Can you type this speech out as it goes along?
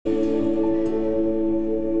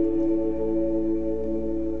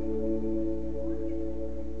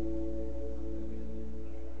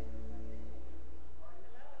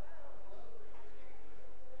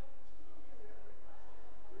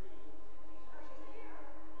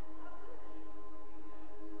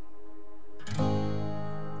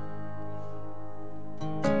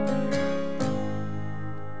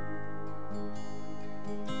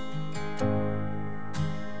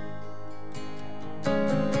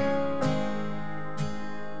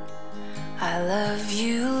love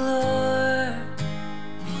you, Lord.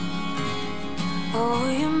 Oh,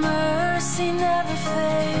 your mercy never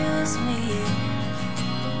fails me.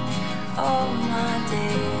 All my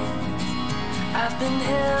days I've been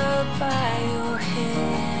held by your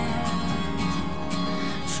hand.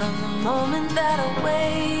 From the moment that I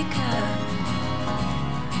wake up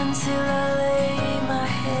until I lay my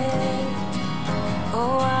head,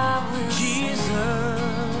 oh, I will sing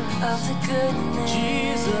of the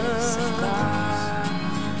goodness of God.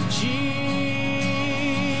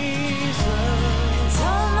 Jesus, And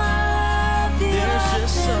all my life you there's have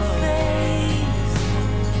just been something faithful.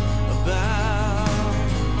 about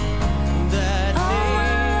that All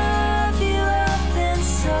my name. life you have been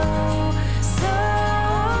so, so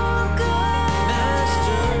good.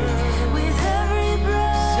 Master, With every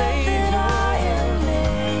breath that I am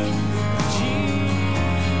made,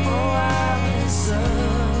 oh, I will sing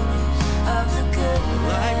of the goodness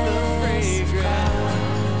like the fragrance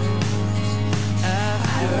I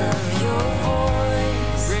after love your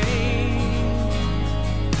voice. rain.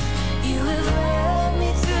 You have led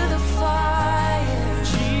me through the fire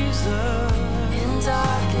Jesus, in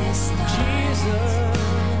darkest night. Jesus,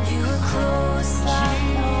 You were close like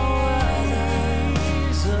no other.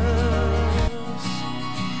 Jesus.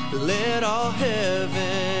 Let all heaven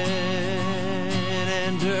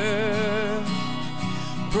and earth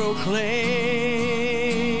proclaim.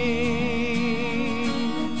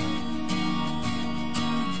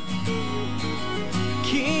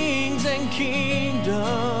 Kings and kingdoms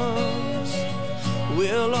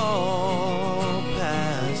will all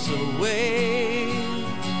pass away,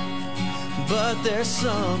 but there's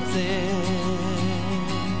something,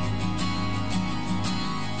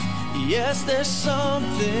 yes, there's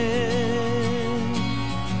something,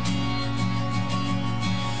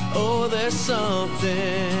 oh, there's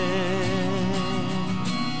something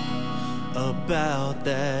about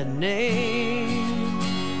that name.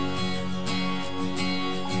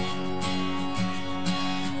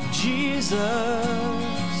 Jesus,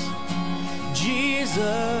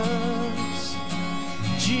 Jesus,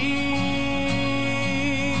 Jesus.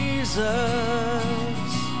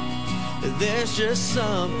 There's just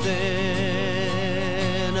something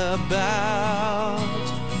about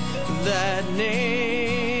that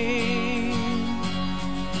name.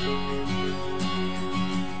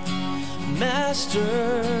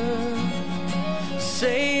 Master,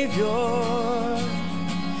 Savior,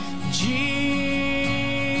 Jesus,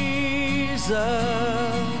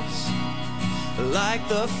 like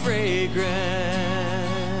the fragrance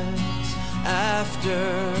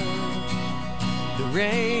after the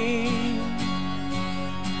rain.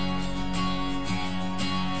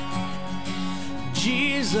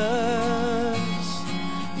 Jesus,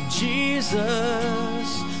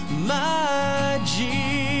 Jesus, my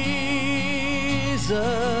Jesus,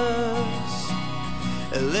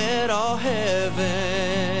 let all heaven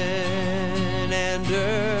and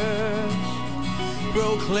earth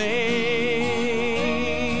proclaim.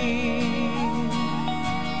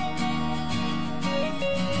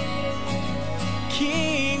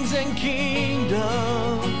 Kings and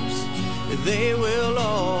kingdoms, they will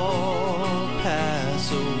all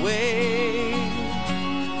pass away,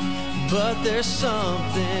 but there's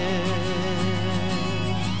something,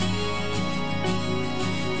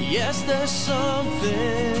 yes, there's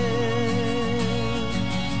something,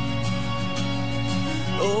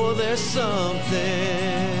 oh, there's something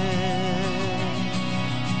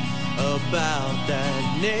about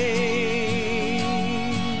that name.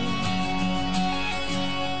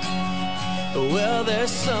 Well,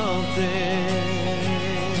 there's something,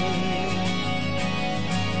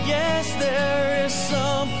 yes, there is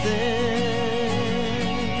something,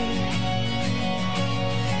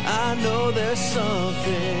 I know there's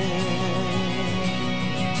something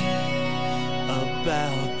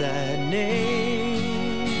about that name.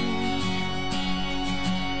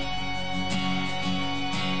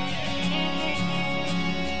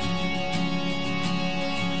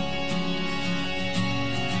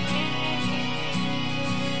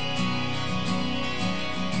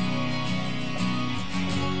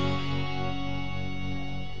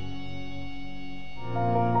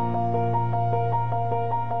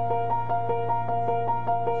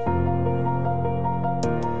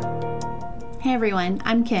 Hey everyone,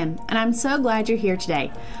 I'm Kim, and I'm so glad you're here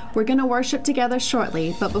today. We're going to worship together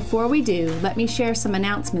shortly, but before we do, let me share some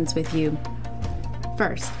announcements with you.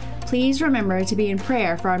 First, please remember to be in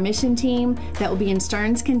prayer for our mission team that will be in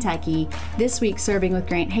Stearns, Kentucky, this week serving with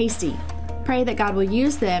Grant Hasty. Pray that God will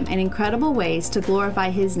use them in incredible ways to glorify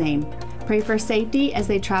His name. Pray for safety as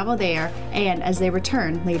they travel there and as they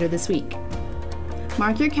return later this week.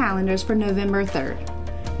 Mark your calendars for November 3rd.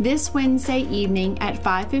 This Wednesday evening at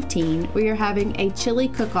 5:15, we are having a chili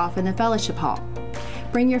cook-off in the fellowship hall.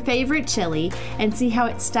 Bring your favorite chili and see how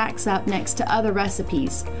it stacks up next to other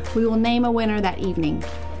recipes. We will name a winner that evening.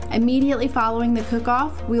 Immediately following the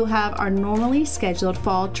cook-off, we will have our normally scheduled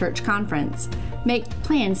fall church conference. Make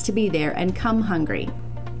plans to be there and come hungry.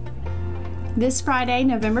 This Friday,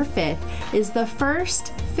 November 5th, is the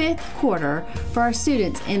first fifth quarter for our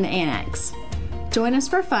students in the Annex. Join us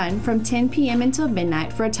for fun from 10 p.m. until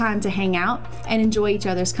midnight for a time to hang out and enjoy each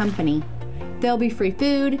other's company. There'll be free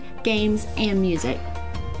food, games, and music.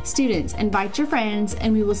 Students, invite your friends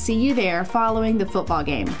and we will see you there following the football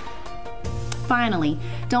game. Finally,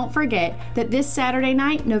 don't forget that this Saturday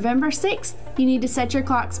night, November 6th, you need to set your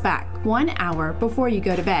clocks back 1 hour before you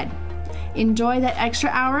go to bed. Enjoy that extra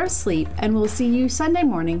hour of sleep and we'll see you Sunday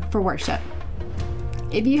morning for worship.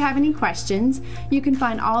 If you have any questions, you can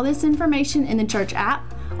find all this information in the church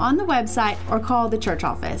app, on the website, or call the church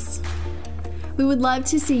office. We would love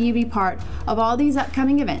to see you be part of all these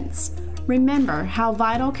upcoming events. Remember how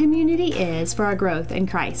vital community is for our growth in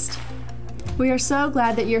Christ. We are so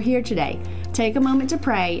glad that you're here today. Take a moment to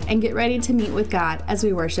pray and get ready to meet with God as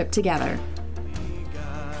we worship together.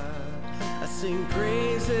 I sing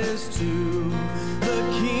praises to the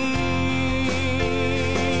King.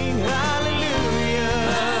 Hallelujah.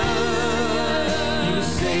 You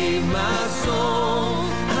save my soul.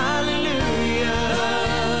 Hallelujah.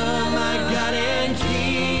 My God and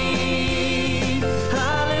King.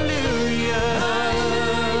 Hallelujah.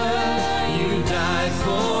 You died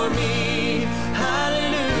for me.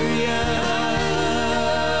 Hallelujah.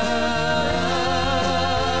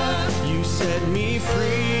 You set me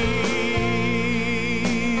free.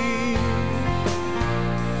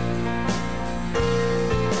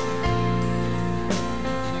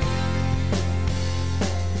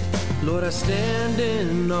 Lord, I stand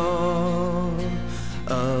in awe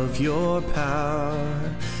of your power.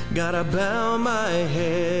 God, I bow my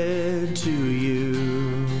head to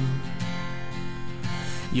you.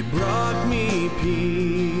 You brought me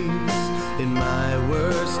peace in my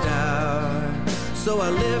worst hour. So I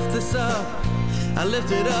lift this up, I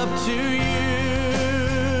lift it up to you.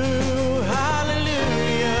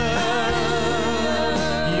 Hallelujah.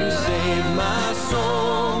 You saved my soul.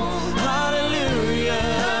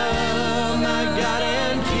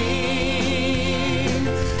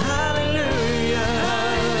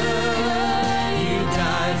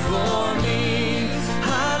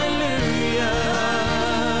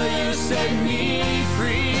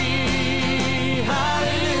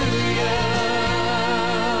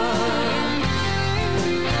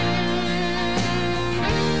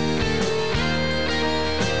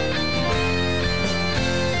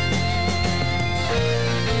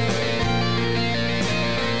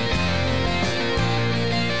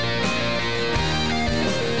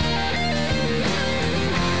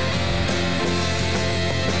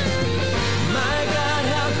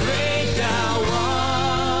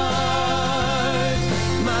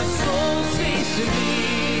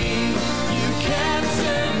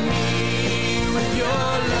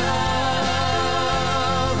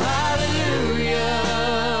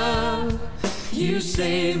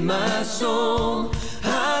 Save my soul,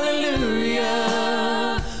 hallelujah,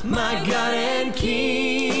 my God and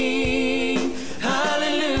King,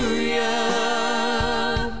 hallelujah,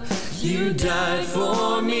 you died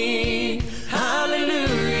for me,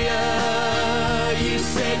 hallelujah, you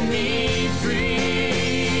set me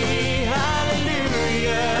free,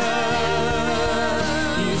 hallelujah,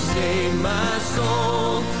 you saved my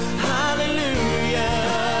soul, hallelujah,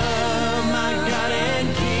 my God and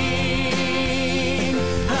King.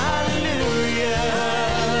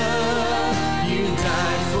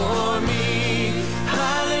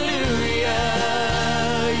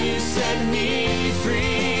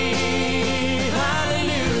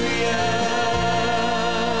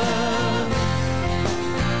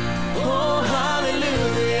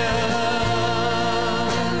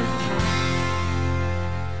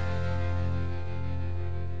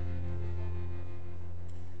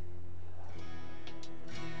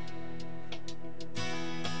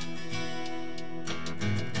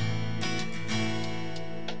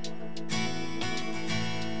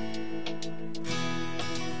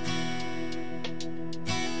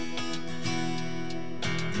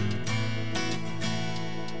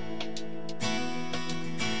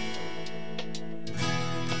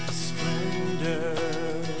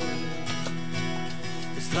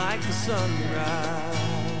 Like the sunrise,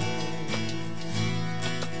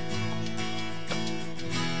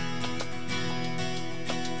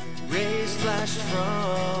 rays flash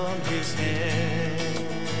from his hands,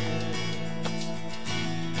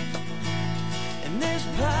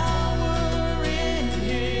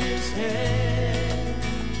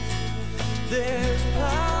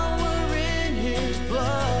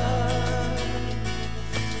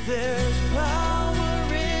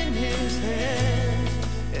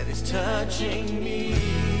 touching me.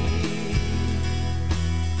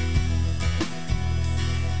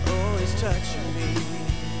 Oh, he's touching me.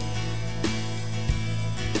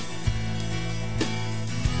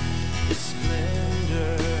 His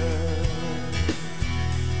splendor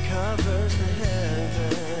covers the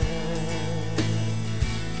heavens.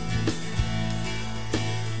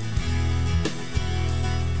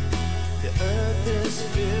 The earth is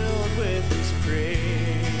filled with his praise.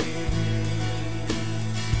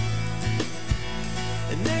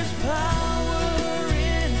 And there's power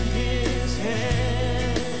in his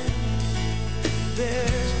hand.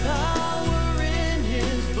 There's power in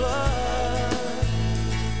his blood.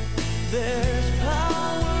 There's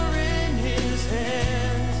power in his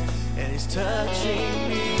hands. And he's touching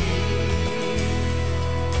me.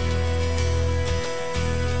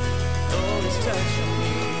 Oh, he's touching me.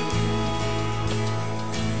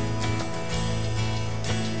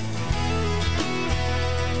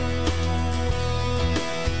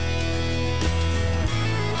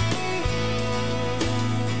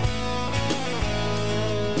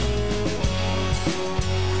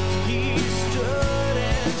 He stood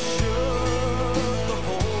and shook the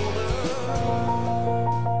whole earth.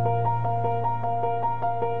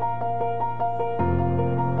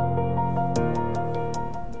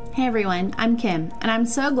 Hey everyone, I'm Kim, and I'm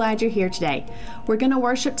so glad you're here today. We're going to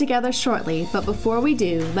worship together shortly, but before we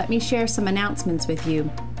do, let me share some announcements with you.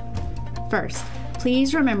 First,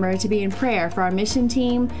 please remember to be in prayer for our mission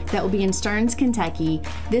team that will be in Stearns, Kentucky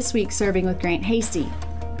this week serving with Grant Hasty.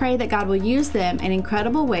 Pray that God will use them in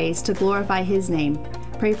incredible ways to glorify His name.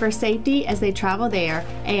 Pray for safety as they travel there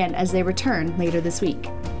and as they return later this week.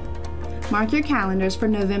 Mark your calendars for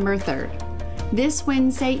November 3rd. This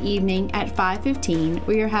Wednesday evening at 5:15,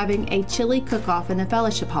 we are having a chili cook-off in the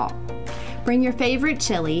fellowship hall. Bring your favorite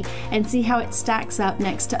chili and see how it stacks up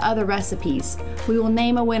next to other recipes. We will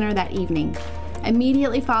name a winner that evening.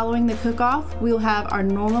 Immediately following the cook-off, we will have our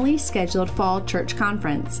normally scheduled fall church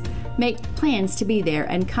conference. Make plans to be there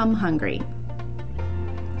and come hungry.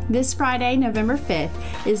 This Friday, November 5th,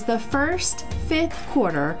 is the first fifth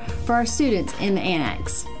quarter for our students in the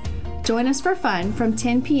Annex. Join us for fun from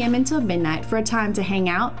 10 p.m. until midnight for a time to hang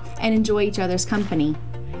out and enjoy each other's company.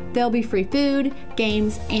 There'll be free food,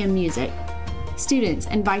 games, and music. Students,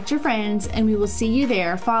 invite your friends, and we will see you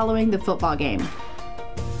there following the football game.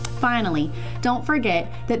 Finally, don't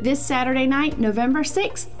forget that this Saturday night, November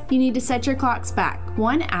 6th, you need to set your clocks back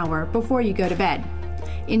 1 hour before you go to bed.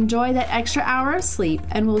 Enjoy that extra hour of sleep,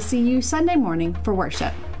 and we'll see you Sunday morning for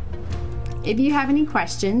worship. If you have any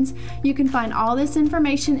questions, you can find all this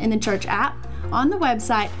information in the church app, on the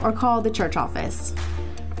website, or call the church office.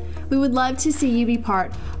 We would love to see you be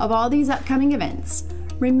part of all these upcoming events.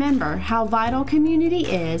 Remember how vital community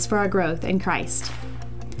is for our growth in Christ.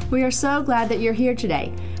 We are so glad that you're here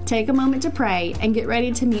today. Take a moment to pray and get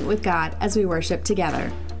ready to meet with God as we worship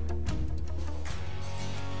together.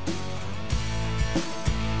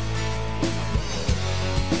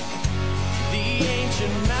 The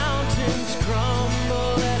ancient mountains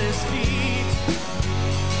crumble at his feet.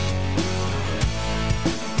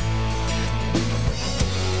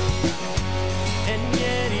 And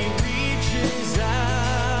yet he reaches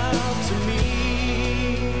out to me.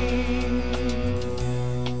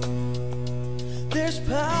 There's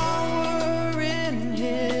power in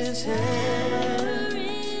his hand.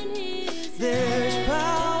 There's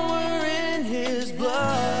power in his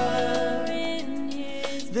blood.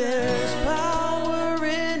 There's power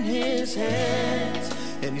in his hands,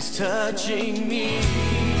 and he's touching me.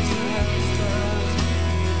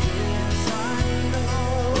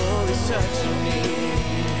 Oh, he's touching me.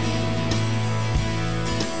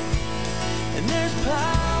 And there's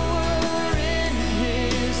power in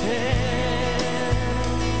his hands.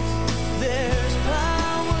 There's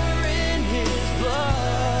power in his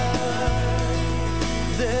blood.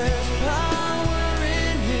 There's power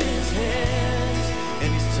in his hands, and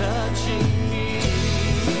he's touching me.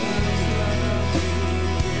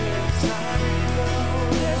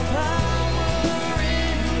 There's power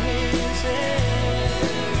in his hands.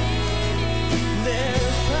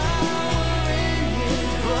 There's power in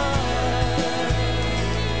his blood.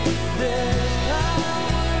 There's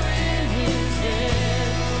power in his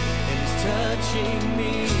hands, and he's touching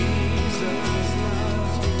me.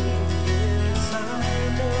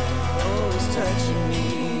 Oh, he's touching me.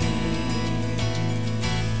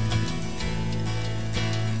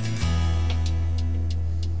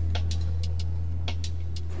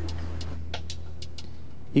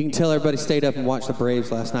 You can tell everybody stayed up and watched the Braves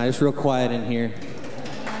last night. It's real quiet in here.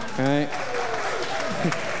 All right?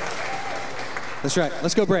 That's right.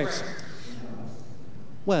 Let's go Braves.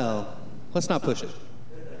 Well, let's not push it.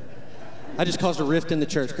 I just caused a rift in the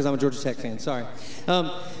church because I'm a Georgia Tech fan. Sorry.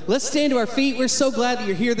 Let's stand to our feet. We're so glad that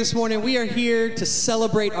you're here this morning. We are here to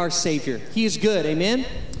celebrate our Savior. He is good. Amen?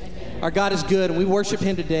 Our God is good, and we worship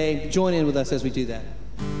Him today. Join in with us as we do that.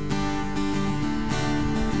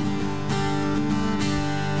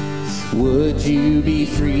 Would you be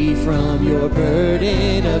free from your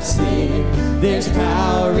burden of sin? There's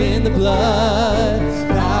power in the blood,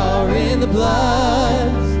 power in the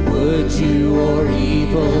blood. Would you or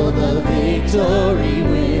evil the victory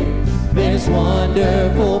win? There's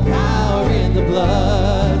wonderful power in the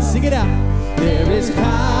blood. Sing it out. There is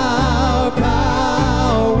power,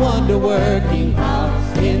 power, wonder-working power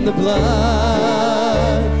in the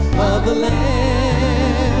blood of the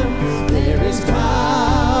Lamb. There is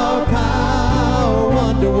power, power,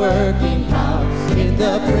 wonder-working power in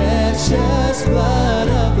the precious blood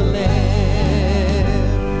of the Lamb.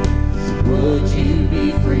 Would you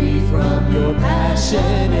be free from your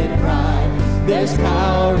passion and pride? There's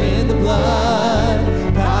power in the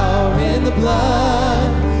blood, power in the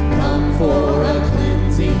blood. Come for a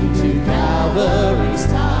cleansing to Calvary's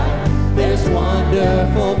tide. There's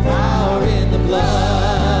wonderful power in the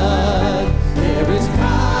blood. There is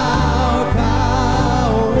power,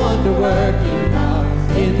 power, wonder-working power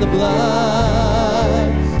in the blood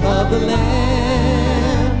of the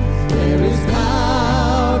Lamb. There is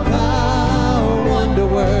power, power,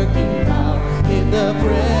 wonder-working power in the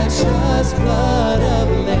precious blood of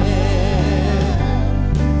the Lamb.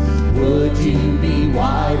 Would you be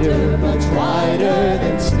whiter, much whiter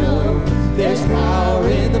than snow? There's power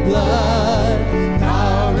in the blood,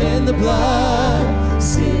 power in the blood.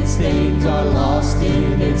 Sin stains are lost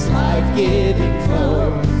in its life-giving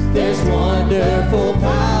flow. There's wonderful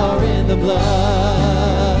power in the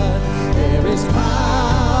blood. There is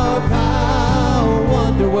power, power,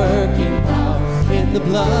 wonder-working power in the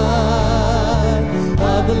blood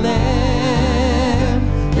of the Lamb.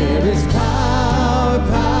 There is power,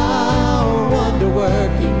 power,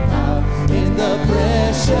 wonder-working power in the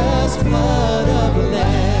precious blood of the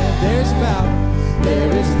Lamb. There's power.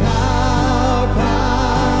 There is power,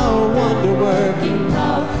 power, wonder-working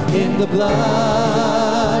power in the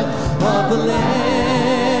blood of the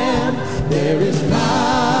Lamb. There is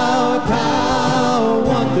power, power,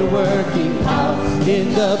 wonder-working power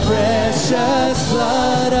in the precious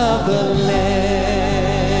blood of the Lamb.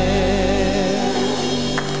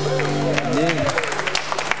 Amen.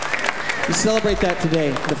 We celebrate that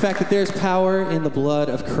today. The fact that there's power in the blood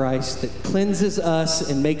of Christ that cleanses us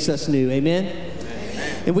and makes us new. Amen?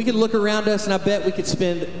 And we could look around us, and I bet we could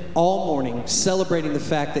spend all morning celebrating the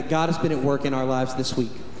fact that God has been at work in our lives this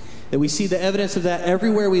week. That we see the evidence of that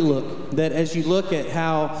everywhere we look. That as you look at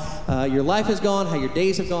how your life has gone, how your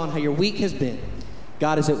days have gone, how your week has been,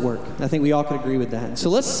 God is at work. I think we all could agree with that. So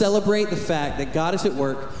let's celebrate the fact that God is at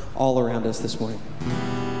work all around us this morning.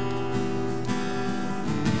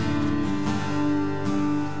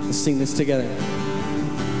 Let's sing this together.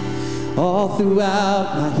 All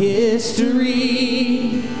throughout my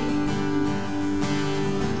history,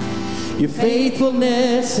 your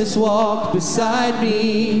faithfulness has walked beside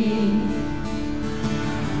me.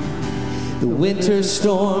 The winter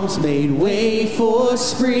storms made way for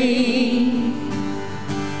spring.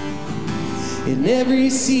 In every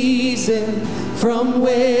season from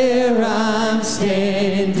where I'm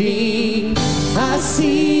standing, I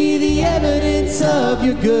see the evidence of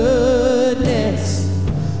your goodness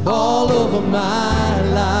all over my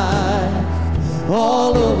life,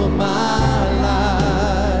 all over my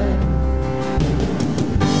life.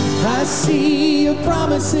 I see your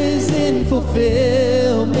promises in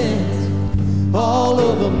fulfillment all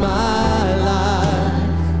over my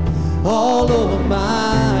life, all over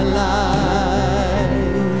my life.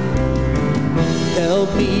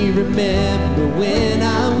 Help me remember when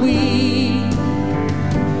I'm weak.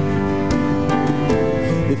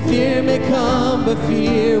 The fear may come, but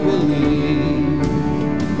fear will leave.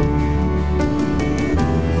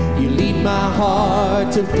 You lead my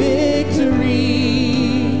heart to victory.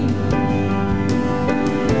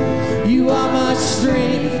 You are my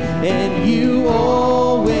strength, and you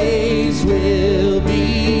always will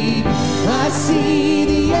be. I see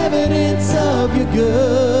the evidence of your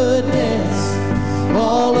goodness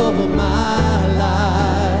all over my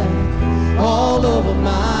life, all over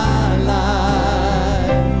my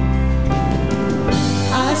life.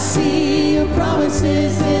 I see your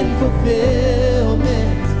promises in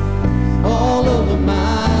fulfillment all over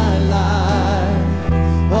my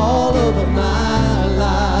life, all over my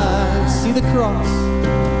life. See the cross,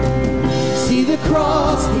 see the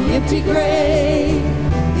cross, the empty grave,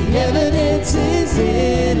 the evidence is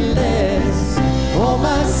endless. All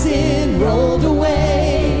my sin rolled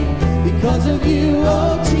away because of you,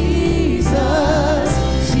 oh Jesus.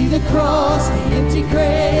 See the cross, the empty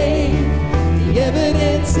grave, the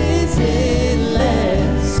evidence is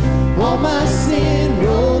endless. All my sin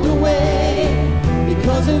rolled away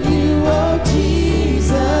because of you, oh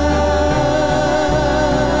Jesus.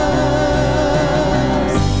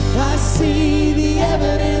 I see the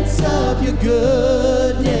evidence of your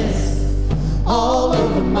goodness all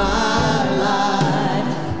over my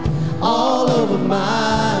life, all over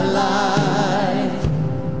my life.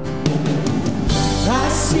 I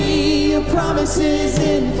see your promises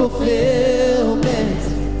in fulfillment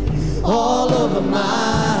all over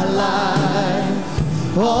my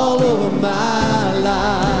life, all over my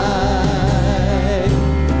life.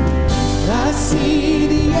 I see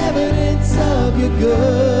the evidence of your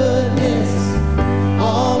goodness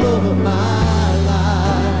all over my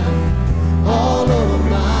life, all over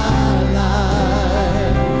my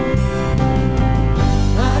life.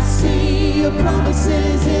 I see your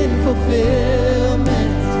promises in fulfillment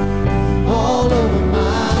all over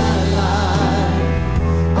my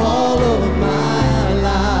life, all over my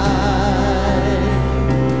life.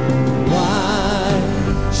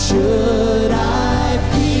 Why should I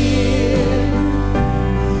fear?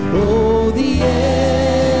 Oh, the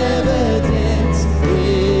evidence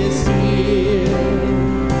is here.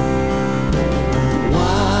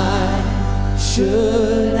 Why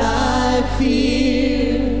should I fear?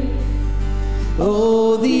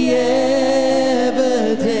 Oh, the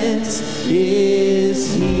evidence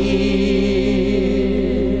is here.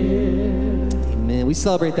 Amen. We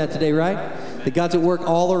celebrate that today, right? That God's at work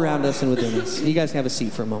all around us and within us. You guys can have a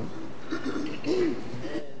seat for a moment. Amen. And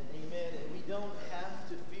we don't have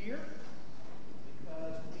to fear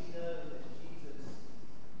because we know that Jesus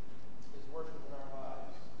is working in our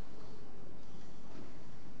lives.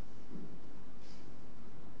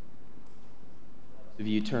 If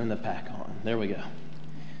you turn the pack on, there we go.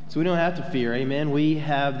 So we don't have to fear, amen. We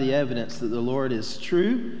have the evidence that the Lord is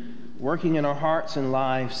true, working in our hearts and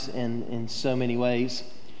lives in so many ways.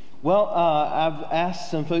 Well, I've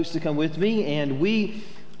asked some folks to come with me, and we,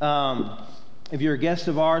 if you're a guest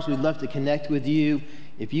of ours, we'd love to connect with you.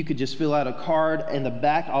 If you could just fill out a card in the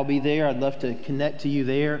back, I'll be there. I'd love to connect to you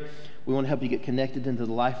there. We want to help you get connected into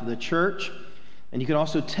the life of the church. And you can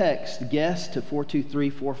also text guest to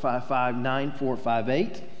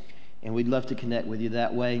 423-455-9458, and we'd love to connect with you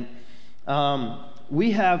that way.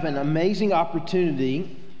 We have an amazing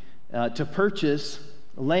opportunity to purchase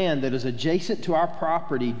land that is adjacent to our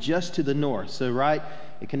property just to the north. So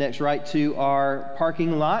it connects right to our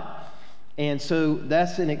parking lot. And so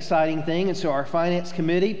that's an exciting thing. And so our finance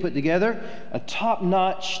committee put together a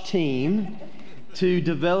top-notch team to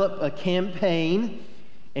develop a campaign.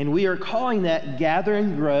 And we are calling that Gather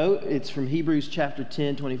and Grow. It's from Hebrews chapter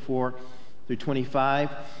 10, 24 through 25.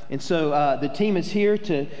 And so the team is here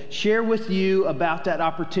to share with you about that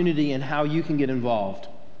opportunity and how you can get involved.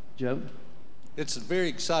 Joe? It's very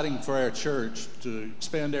exciting for our church to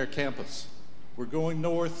expand our campus. We're going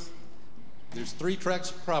north. There's 3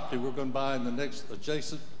 tracts of property we're going to buy in the next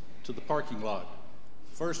adjacent to the parking lot.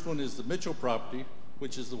 The first one is the Mitchell property,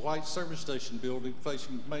 which is the white service station building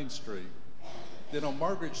facing Main Street. Then on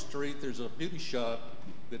Margaret Street, there's a beauty shop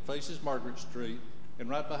that faces Margaret Street, and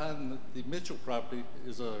right behind the Mitchell property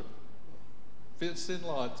is a fenced-in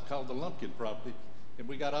lot called the Lumpkin property, and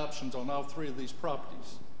we got options on all 3 of these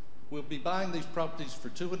properties. We'll be buying these properties for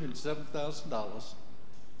 $207,000,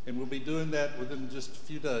 and we'll be doing that within just a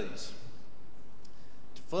few days.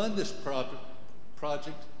 To fund this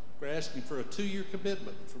project, we're asking for a 2-year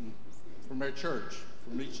commitment from our church,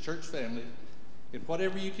 from each church family, and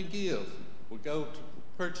whatever you can give will go to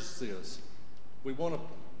purchase this. We want to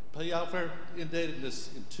pay off our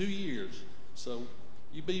indebtedness in 2 years, so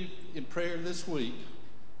you be in prayer this week,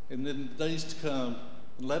 and then the days to come,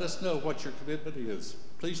 and let us know what your commitment is.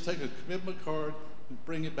 Please take a commitment card and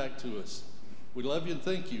bring it back to us. We love you and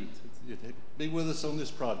thank you. Be with us on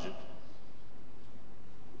this project.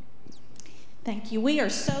 Thank you. We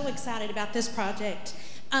are so excited about this project.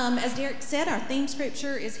 As Derek said, our theme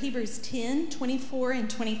scripture is Hebrews 10, 24 and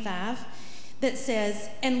 25 that says,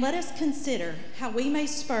 "And let us consider how we may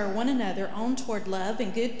spur one another on toward love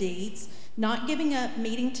and good deeds, not giving up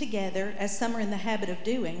meeting together as some are in the habit of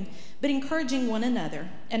doing, but encouraging one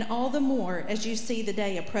another, and all the more as you see the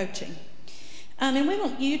day approaching." And we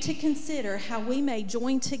want you to consider how we may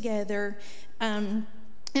join together and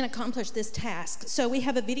accomplish this task. So we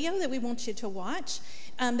have a video that we want you to watch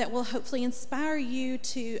that will hopefully inspire you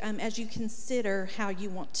to, as you consider how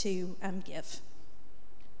you want to give.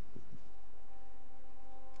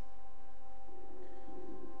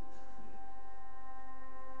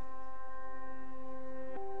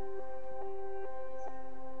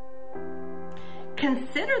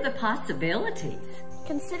 Consider the possibilities.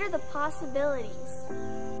 Consider the possibilities.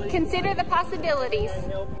 Consider the possibilities.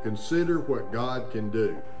 Consider what God can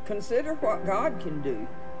do. Consider what God can do.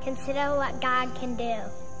 Consider what God can do.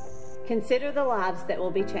 Consider the lives that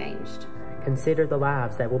will be changed. Consider the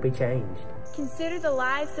lives that will be changed. Consider the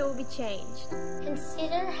lives that will be changed.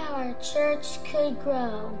 Consider how our church could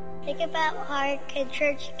grow. Think about how our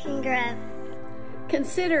church can grow.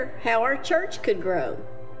 Consider how our church could grow.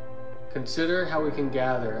 Consider how we can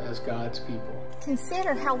gather as God's people.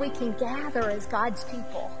 Consider how we can gather as God's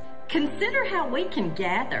people. Consider how we can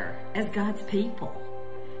gather as God's people.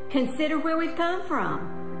 Consider where we've come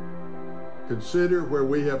from. Consider where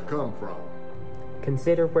we have come from.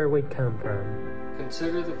 Consider where we've come from.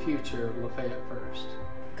 Consider the future of Lafayette First.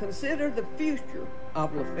 Consider the future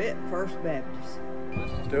of Lafayette First Baptist.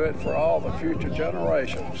 Do it for all the future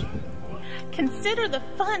generations. Consider the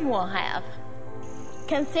fun we'll have.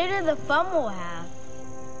 Consider the fun we'll have.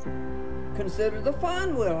 Consider the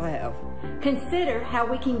fun we'll have. Consider how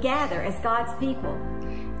we can gather as God's people.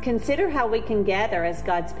 Consider how we can gather as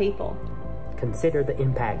God's people. Consider the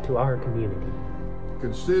impact to our community.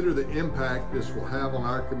 Consider the impact this will have on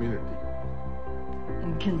our community.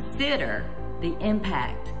 And consider the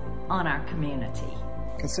impact on our community.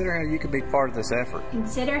 Consider how you can be part of this effort.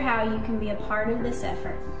 Consider how you can be a part of this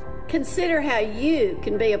effort. Consider how you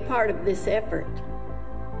can be a part of this effort.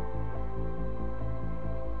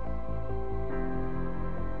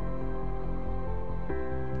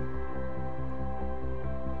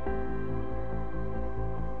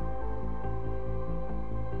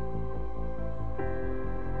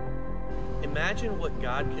 Imagine what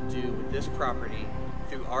God could do with this property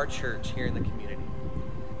through our church here in the community.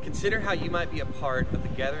 Consider how you might be a part of the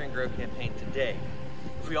Gather and Grow campaign today.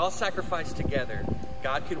 If we all sacrifice together,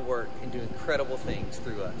 God could work and do incredible things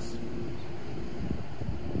through us.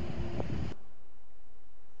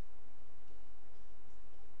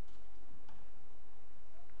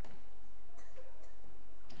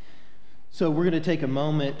 So we're going to take a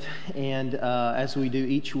moment and, as we do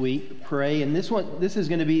each week, pray. And this is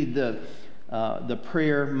going to be the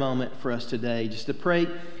prayer moment for us today, just to pray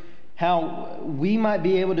how we might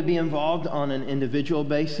be able to be involved on an individual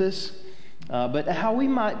basis, but how we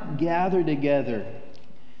might gather together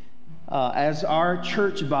as our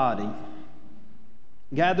church body.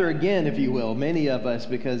 Gather again, if you will, many of us,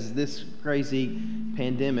 because this crazy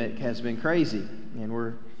pandemic has been crazy, and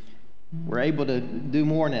we're able to do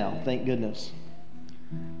more now, thank goodness.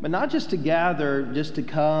 But not just to gather, just to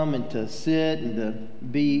come and to sit and to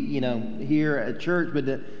be, here at church, but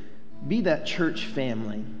to be that church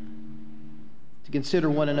family. To consider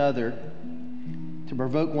one another, to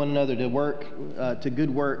provoke one another to work, to good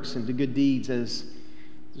works and to good deeds, as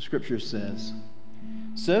the Scripture says,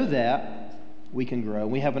 so that we can grow.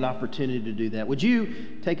 We have an opportunity to do that. Would you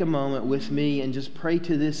take a moment with me and just pray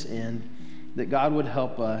to this end that God would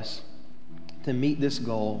help us to meet this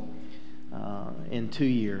goal in 2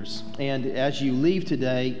 years. And as you leave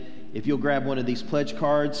today, if you'll grab one of these pledge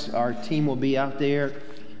cards, our team will be out there,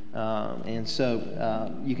 and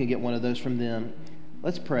so you can get one of those from them.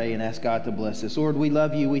 Let's pray and ask God to bless us. Lord, we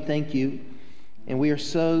love you, we thank you, and we are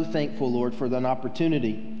so thankful, Lord, for an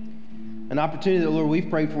opportunity that, Lord, we've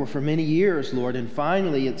prayed for many years, Lord, and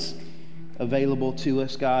finally it's available to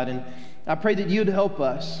us, God. And I pray that you'd help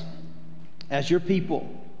us as your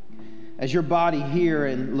people, as your body here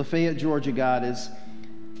in Lafayette, Georgia, God, as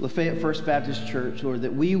Lafayette First Baptist Church, Lord,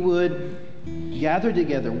 that we would gather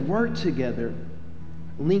together, work together,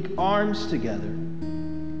 link arms together,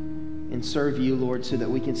 and serve you, Lord, so that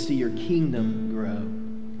we can see your kingdom grow.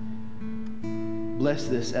 Bless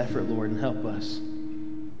this effort, Lord, and help us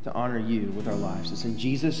to honor you with our lives. It's in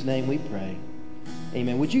Jesus' name we pray.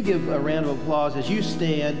 Amen. Would you give a round of applause as you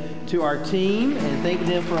stand to our team and thank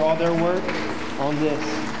them for all their work on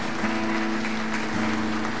this.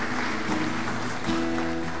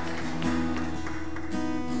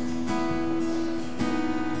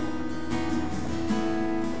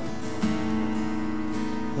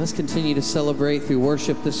 Let's continue to celebrate through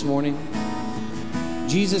worship this morning.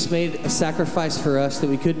 Jesus made a sacrifice for us that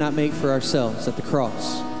we could not make for ourselves at the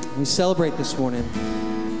cross. We celebrate this morning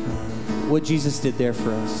what Jesus did there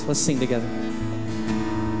for us. Let's sing together.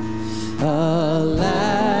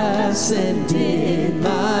 Alas, and did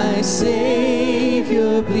my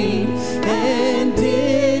Savior bleed, and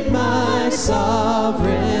did my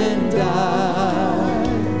sovereign die?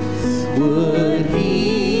 Would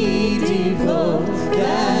he devote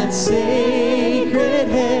that sacred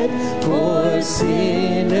head for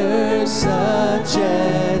sinners such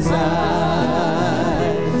as I?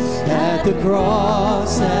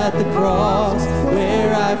 At the cross,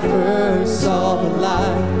 where I I first saw the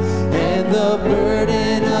light, and the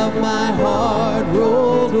burden of my heart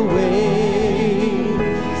rolled away.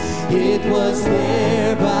 It was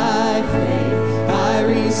there by faith I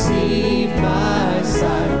received my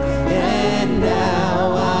sight, and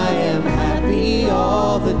now I am happy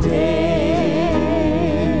all the day.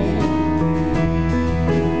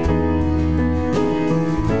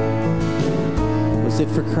 Was it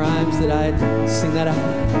for crimes that I'd sing that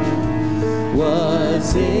out?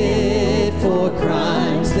 Was it for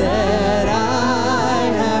crimes that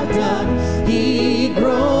I have done? He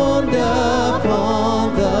groaned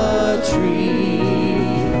upon the tree.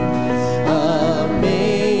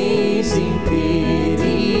 Amazing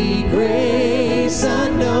pity, grace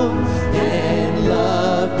unknown, and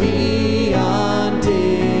love beyond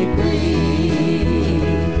degree.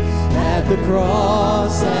 At the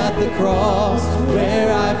cross,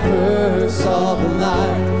 where I first saw the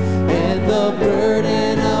light, and the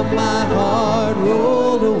burden of my heart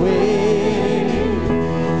rolled away.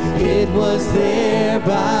 It was there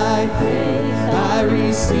by faith I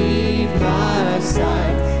received my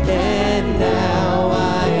sight, and now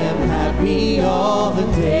I am happy all the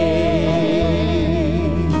day.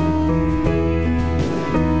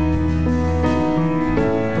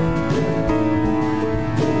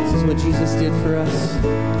 This is what Jesus did for us.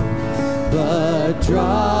 But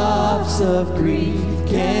drops of grief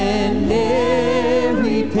can ne'er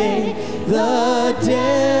repay the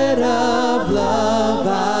debt of love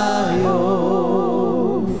I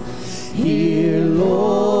owe. Here,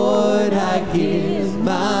 Lord, I give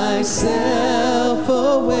myself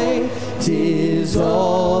away. 'Tis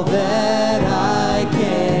all that I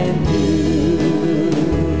can do.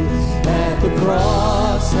 At the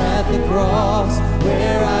cross,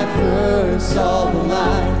 where I first saw the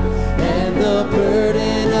light, and the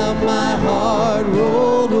burden of my heart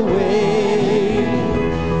rolled away.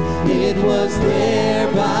 It was there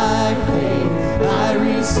by faith I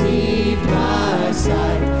received my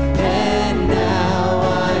sight, and now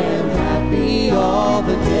I am happy all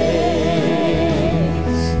the day.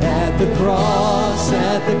 At the cross,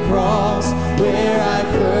 where I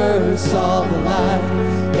first saw the light,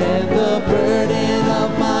 and the burden of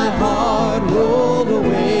my heart rolled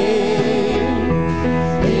away.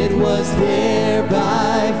 It was there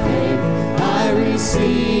by faith I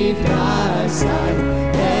received my sight,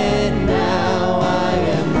 and now I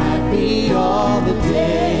am happy all the day.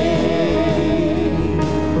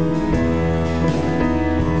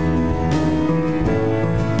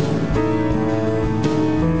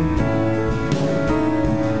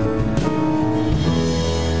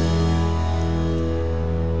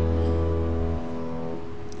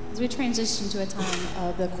 As we transition to a time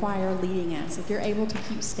of the choir leading us, if you're able to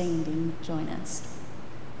keep standing, join us.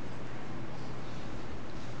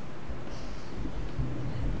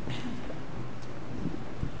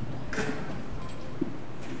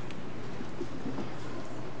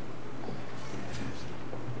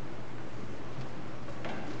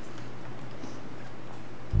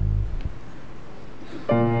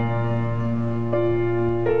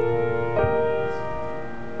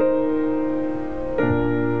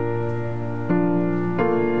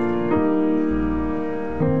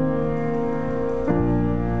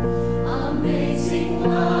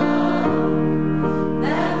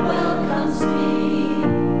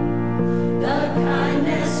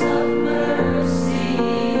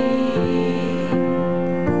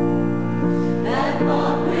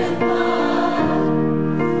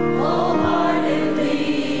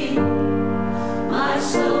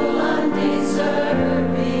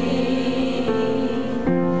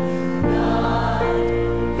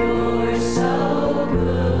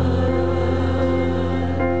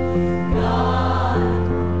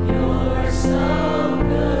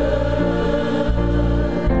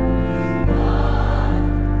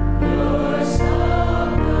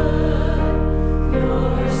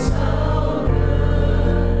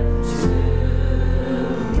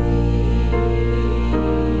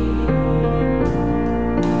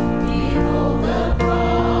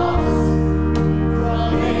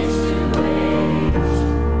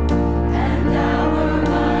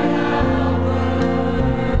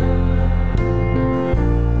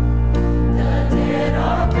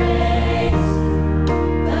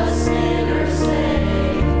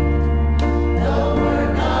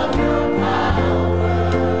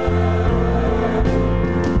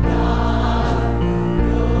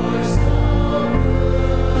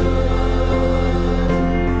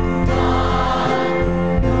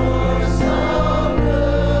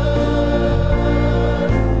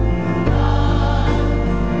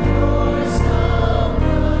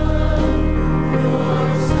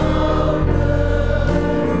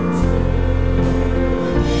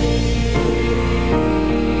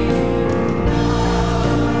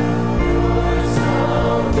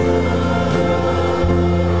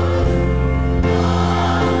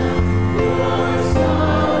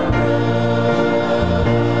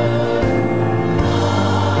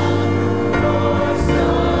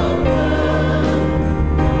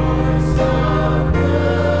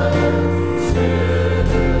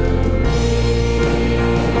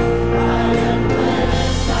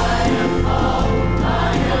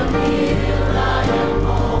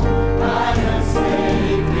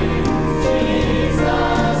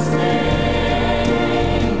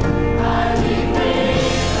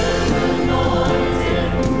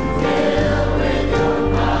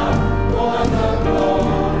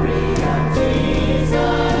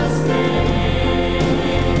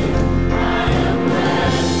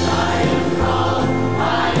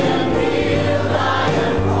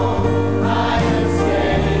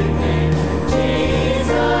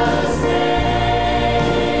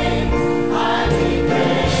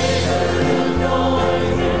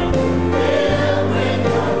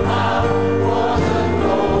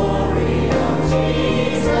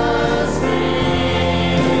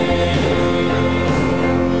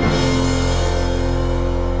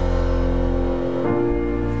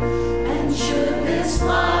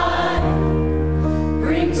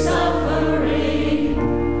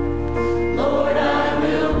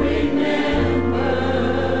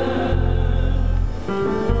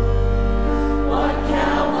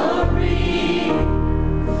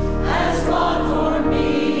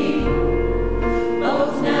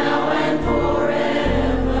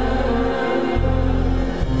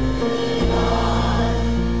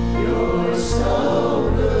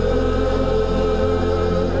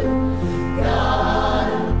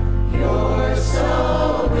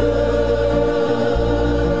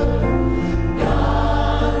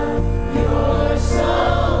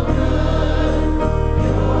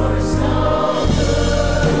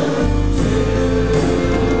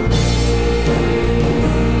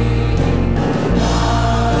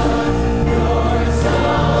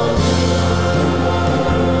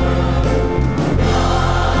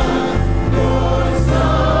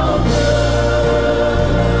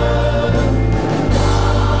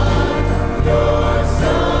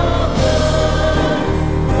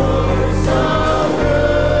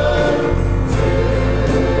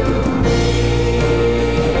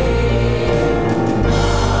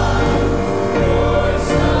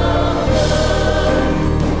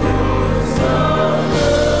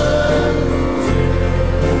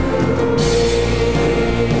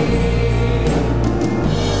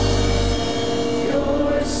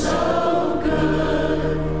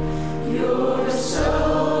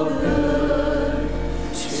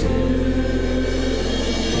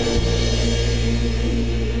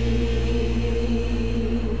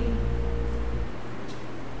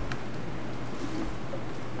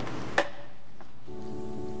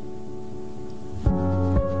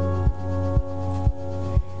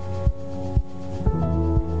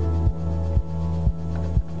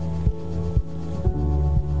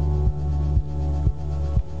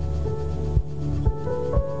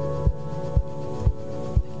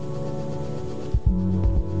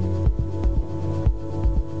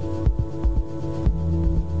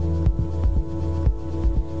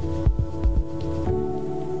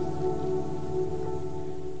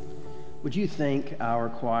 Would you thank our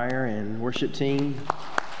choir and worship team?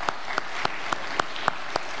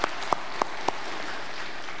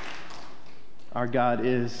 Our God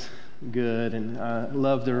is good, and I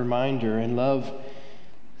love the reminder and love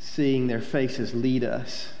seeing their faces lead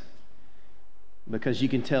us, because you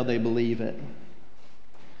can tell they believe it.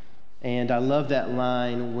 And I love that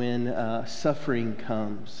line, when suffering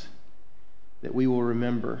comes, that we will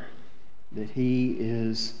remember that He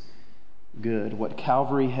is good. What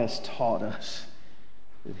Calvary has taught us,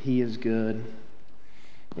 that He is good.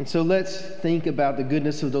 And so let's think about the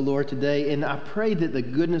goodness of the Lord today. And I pray that the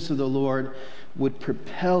goodness of the Lord would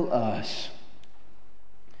propel us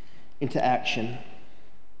into action.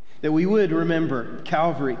 That we would remember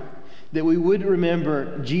Calvary. That we would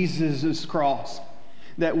remember Jesus' cross.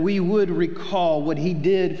 That we would recall what He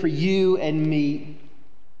did for you and me.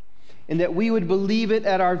 And that we would believe it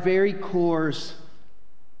at our very cores.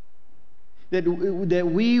 That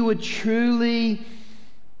we would truly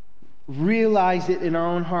realize it in our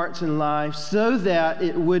own hearts and lives, so that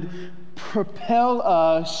it would propel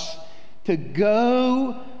us to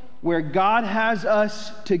go where God has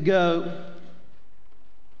us to go,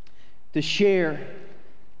 to share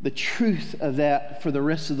the truth of that for the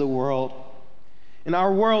rest of the world. And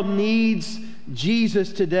our world needs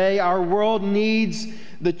Jesus today. Our world needs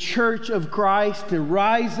the church of Christ to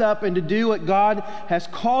rise up and to do what God has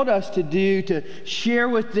called us to do, to share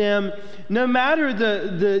with them, no matter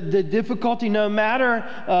the difficulty, no matter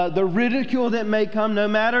the ridicule that may come, no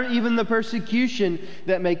matter even the persecution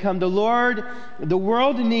that may come. The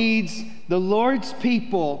world needs the Lord's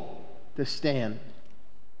people to stand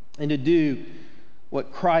and to do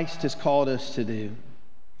what Christ has called us to do.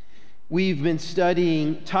 We've been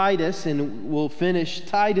studying Titus, and we'll finish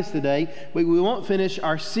Titus today, but we won't finish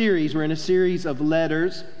our series. We're in a series of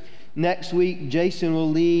letters. Next week, Jason will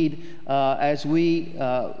lead as we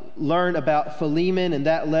learn about Philemon and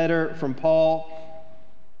that letter from Paul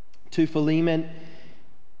to Philemon.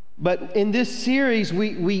 But in this series,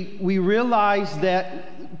 we realize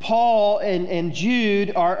that Paul and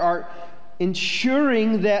Jude are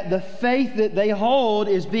ensuring that the faith that they hold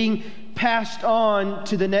is being passed on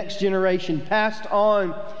to the next generation, passed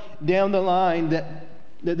on down the line, that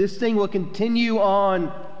this thing will continue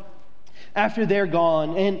on after they're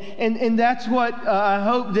gone. And that's what I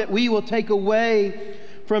hope that we will take away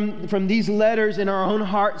from these letters in our own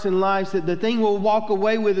hearts and lives, that the thing we'll walk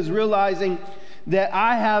away with is realizing that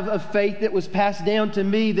I have a faith that was passed down to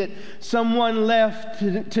me, that someone left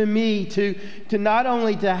to me to not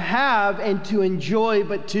only to have and to enjoy,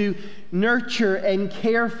 but to nurture and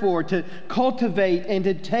care for, to cultivate and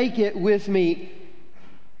to take it with me.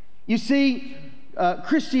 You see,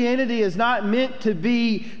 Christianity is not meant to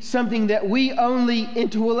be something that we only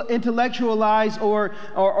intellectualize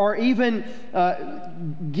or even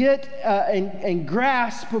get and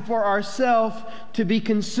grasp for ourselves to be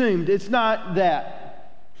consumed. It's not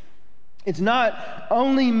that. It's not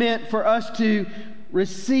only meant for us to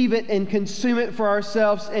receive it and consume it for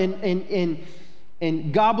ourselves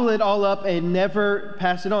and gobble it all up and never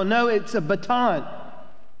pass it on. No, it's a baton.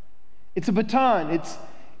 It's a baton.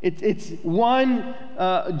 It's one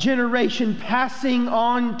generation passing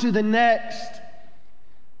on to the next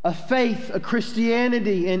a faith, a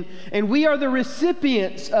Christianity, and we are the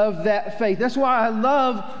recipients of that faith. That's why I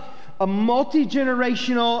love a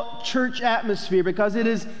multi-generational church atmosphere, because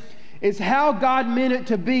it's how God meant it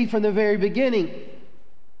to be from the very beginning.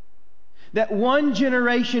 That one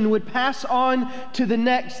generation would pass on to the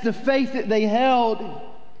next the faith that they held.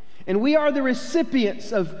 And we are the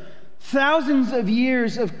recipients of thousands of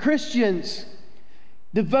years of Christians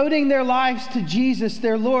devoting their lives to Jesus,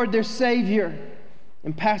 their Lord, their Savior,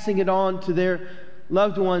 and passing it on to their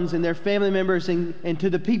loved ones and their family members and to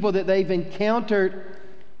the people that they've encountered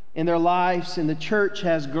in their lives. And the church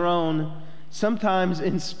has grown, sometimes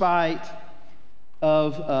in spite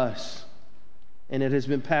of us. And it has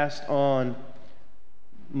been passed on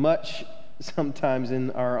much, sometimes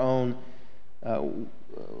in our own,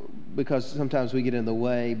 because sometimes we get in the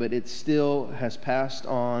way, but it still has passed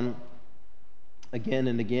on again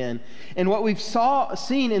and again. And what we've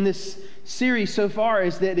seen in this series so far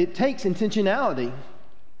is that it takes intentionality.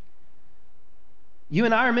 You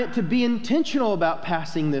and I are meant to be intentional about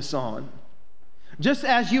passing this on. Just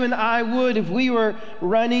as you and I would if we were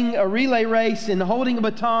running a relay race and holding a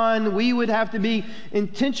baton, we would have to be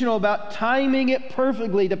intentional about timing it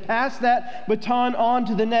perfectly to pass that baton on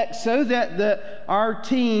to the next so that our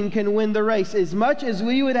team can win the race. As much as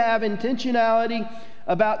we would have intentionality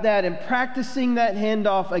about that and practicing that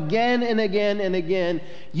handoff again and again and again,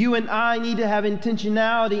 you and I need to have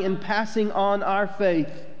intentionality in passing on our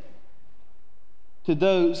faith. to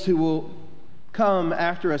those who will come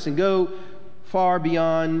after us and go far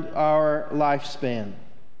beyond our lifespan.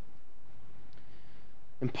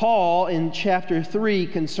 And Paul, in chapter 3,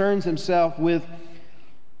 concerns himself with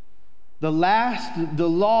the last, the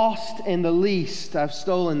lost, and the least. I've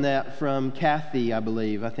stolen that from Kathy, I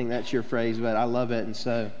believe. I think that's your phrase, but I love it, and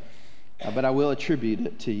so, but I will attribute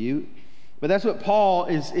it to you. But that's what Paul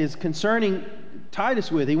is concerning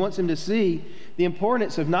Titus with. He wants him to see the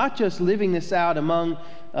importance of not just living this out among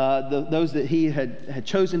those that he had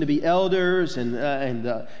chosen to be elders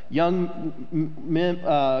and young men,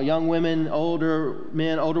 young women, older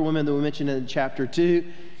men, older women that we mentioned in chapter 2,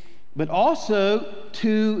 but also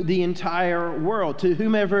to the entire world, to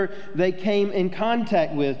whomever they came in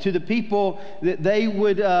contact with, to the people that they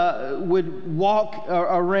would walk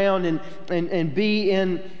around and be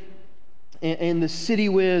in the city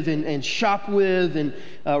with and shop with and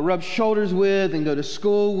rub shoulders with and go to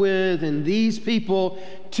school with, and these people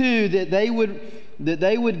too, that they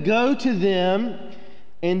would go to them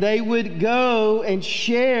and they would go and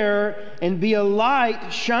share and be a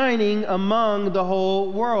light shining among the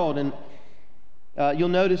whole world. And you'll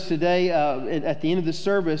notice today at the end of the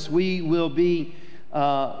service, we will be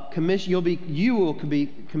you will be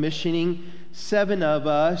commissioning 7 of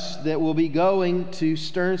us that will be going to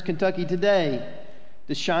Stearns, Kentucky today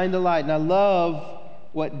to shine the light. And I love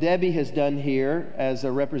what Debbie has done here as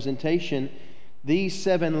a representation. These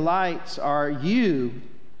 7 lights are you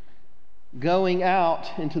going out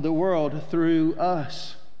into the world through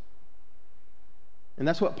us. And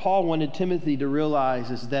that's what Paul wanted Timothy to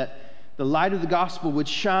realize, is that the light of the gospel would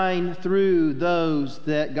shine through those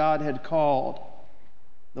that God had called.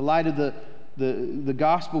 The light of the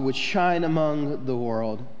gospel would shine among the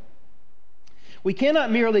world. We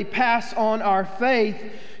cannot merely pass on our faith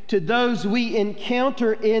to those we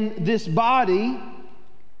encounter in this body.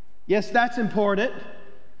 Yes, that's important.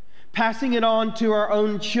 Passing it on to our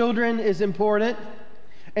own children is important.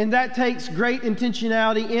 And that takes great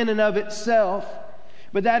intentionality in and of itself.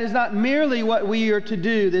 But that is not merely what we are to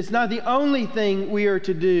do. That's not the only thing we are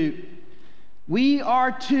to do. We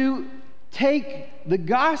are to take the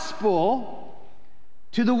gospel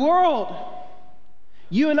to the world.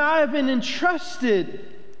 You and I have been entrusted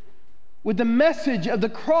with the message of the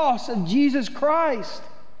cross of Jesus Christ,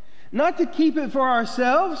 not to keep it for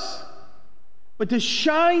ourselves, but to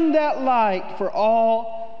shine that light for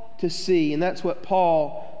all to see. And that's what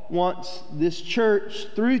Paul wants this church,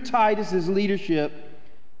 through Titus's leadership,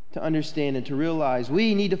 to understand and to realize.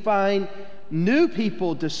 We need to find new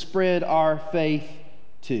people to spread our faith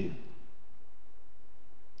to.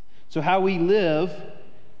 So how we live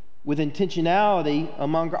with intentionality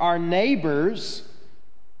among our neighbors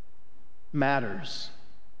matters.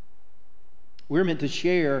 We're meant to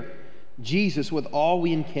share Jesus with all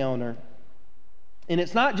we encounter. And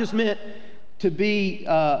it's not just meant to be,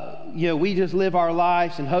 we just live our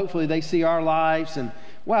lives and hopefully they see our lives and,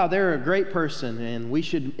 wow, they're a great person and we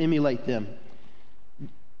should emulate them.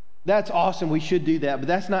 That's awesome. We should do that. But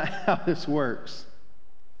that's not how this works.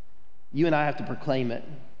 You and I have to proclaim it.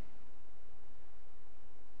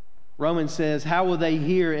 Romans says, how will they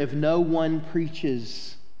hear if no one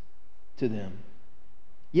preaches to them?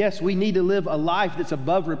 Yes, we need to live a life that's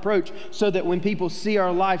above reproach so that when people see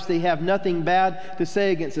our lives, they have nothing bad to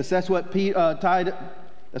say against us. That's what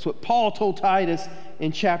Paul told Titus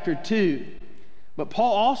in chapter 2. But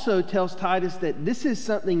Paul also tells Titus that this is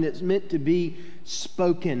something that's meant to be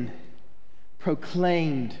spoken,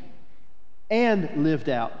 proclaimed, and lived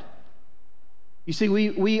out. You see,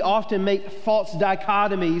 we often make false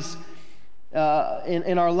dichotomies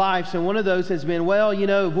in our lives, and one of those has been, well,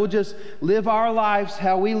 if we'll just live our lives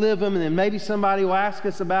how we live them, and then maybe somebody will ask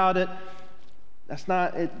us about it. That's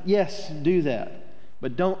not it. Yes, do that,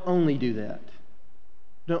 but don't only do that.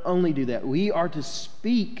 Don't only do that. We are to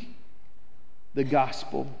speak the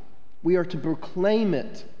gospel. We are to proclaim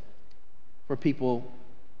it for people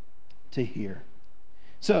to hear.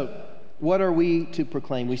 So, what are we to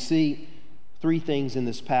proclaim? We see 3 things in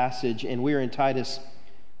this passage, and we're in Titus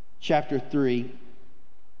chapter 3.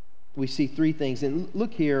 We see 3 things. And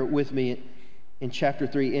look here with me in chapter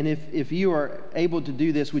 3. And if you are able to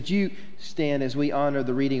do this, would you stand as we honor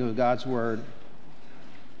the reading of God's word?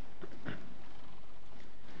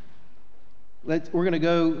 We're going to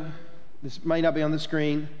go, this might not be on the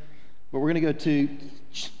screen, but we're going to go to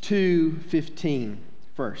 2:15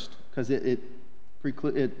 first, because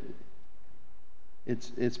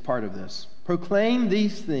it's part of this. Proclaim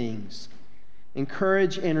these things.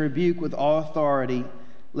 Encourage and rebuke with all authority.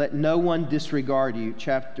 Let no one disregard you.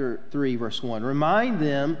 Chapter 3, verse 1. Remind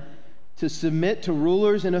them to submit to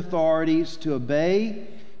rulers and authorities, to obey,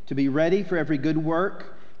 to be ready for every good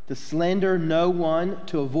work, to slander no one,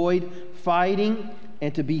 to avoid fighting,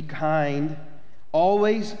 and to be kind,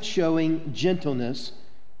 always showing gentleness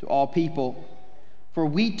to all people. For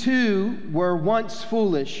we too were once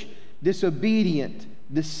foolish, disobedient,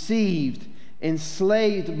 deceived,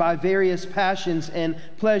 enslaved by various passions and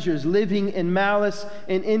pleasures, living in malice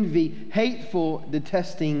and envy, hateful,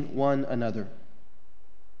 detesting one another.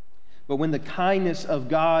 But when the kindness of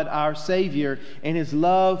God our Savior and His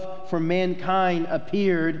love for mankind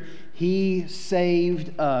appeared, He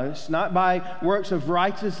saved us, not by works of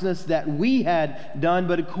righteousness that we had done,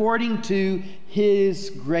 but according to His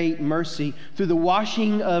great mercy, through the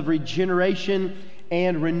washing of regeneration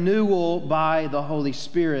and renewal by the Holy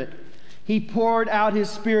Spirit. He poured out His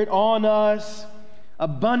Spirit on us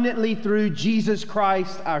abundantly through Jesus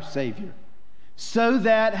Christ our Savior, so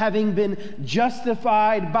that, having been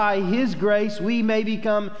justified by His grace, we may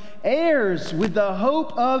become heirs with the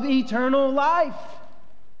hope of eternal life.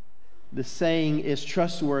 The saying is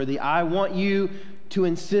trustworthy. I want you to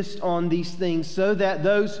insist on these things so that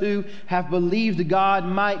those who have believed God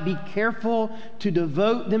might be careful to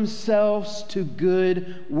devote themselves to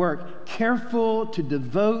good work. Careful to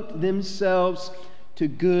devote themselves to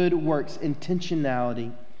good works.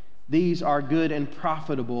 Intentionality. These are good and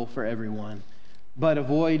profitable for everyone. But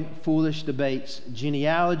avoid foolish debates,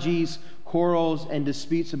 genealogies, quarrels, and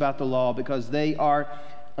disputes about the law, because they are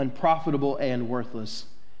unprofitable and worthless.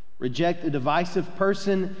 Reject a divisive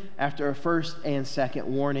person after a first and second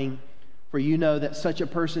warning, for you know that such a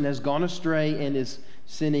person has gone astray and is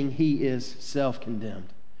sinning. He is self-condemned.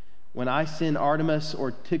 When I send Artemas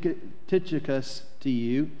or Tychicus to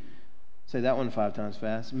you, say that one 5 times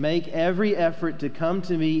fast, make every effort to come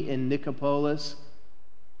to me in Nicopolis,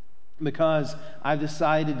 because I've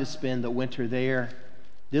decided to spend the winter there.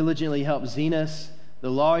 Diligently help Zenas, the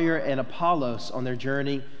lawyer, and Apollos on their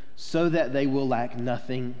journey, so that they will lack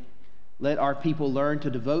nothing. Let our people learn to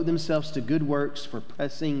devote themselves to good works for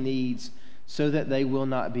pressing needs, so that they will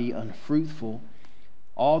not be unfruitful.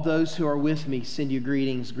 All those who are with me send you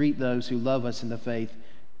greetings. Greet those who love us in the faith.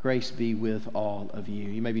 Grace be with all of you.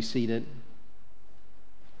 You may be seated.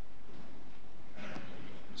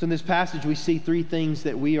 So in this passage, we see 3 things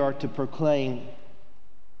that we are to proclaim.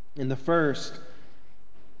 And the first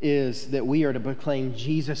is that we are to proclaim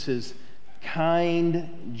Jesus'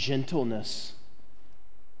 kind gentleness.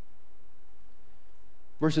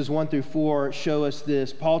 Verses 1 through 4 show us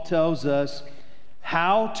this. Paul tells us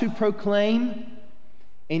how to proclaim,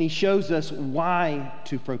 and he shows us why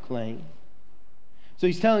to proclaim. So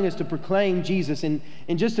he's telling us to proclaim Jesus. And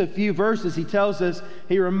in just a few verses, he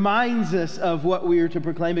reminds us of what we are to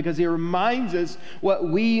proclaim, because he reminds us what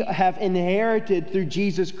we have inherited through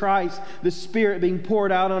Jesus Christ, the Spirit being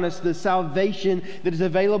poured out on us, the salvation that is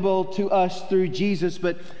available to us through Jesus.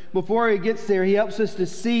 But before he gets there, he helps us to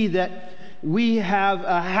see that we have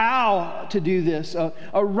a how to do this, a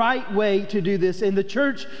right way to do this. And the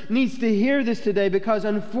church needs to hear this today, because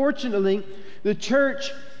unfortunately, the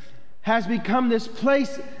church has become this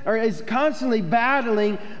place, or is constantly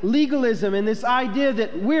battling legalism and this idea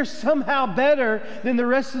that we're somehow better than the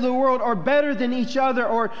rest of the world, or better than each other,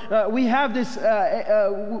 or we have this,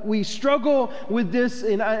 we struggle with this,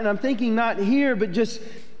 and I'm thinking not here, but just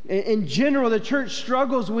in general, the church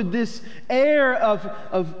struggles with this air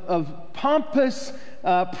of pompous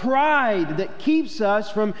pride that keeps us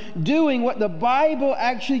from doing what the Bible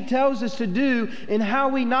actually tells us to do, in how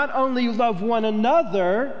we not only love one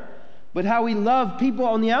another, but how we love people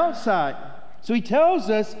on the outside. So he tells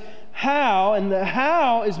us how, and the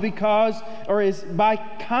how is is by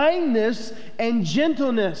kindness and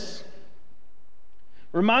gentleness.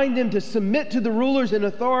 Remind them to submit to the rulers and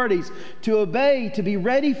authorities, to obey, to be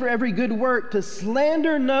ready for every good work, to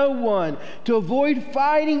slander no one, to avoid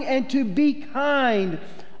fighting, and to be kind,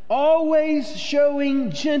 always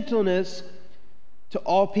showing gentleness to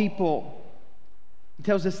all people. He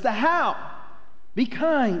tells us the how. Be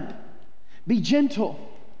kind. Be gentle.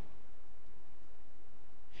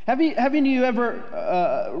 Have you ever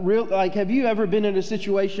been in a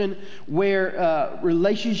situation where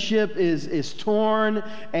relationship is torn,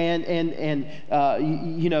 and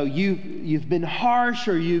you've been harsh,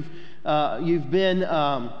 or you've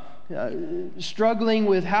been struggling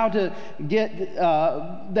with how to get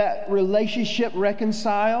that relationship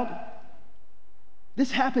reconciled?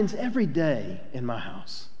 This happens every day in my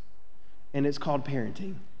house, and it's called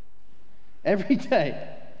parenting. Every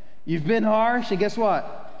day. You've been harsh, and guess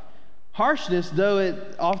what? Harshness, though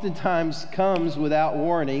it oftentimes comes without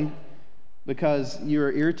warning, because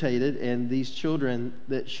you're irritated, and these children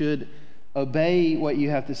that should obey what you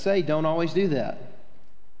have to say don't always do that.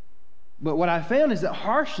 But what I found is that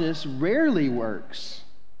harshness rarely works,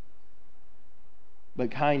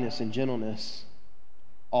 but kindness and gentleness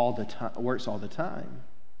works all the time.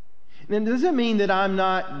 And it doesn't mean that I'm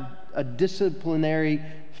not a disciplinary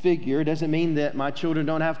figure. It doesn't mean that my children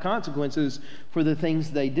don't have consequences for the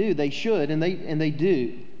things they do. They should, and they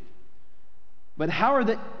do. But how are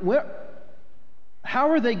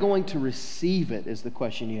they going to receive it is the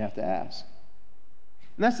question you have to ask.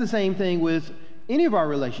 And that's the same thing with any of our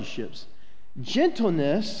relationships.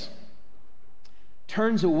 Gentleness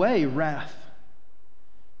turns away wrath.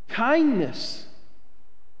 Kindness.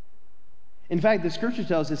 In fact, the scripture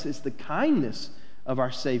tells us it's the kindness of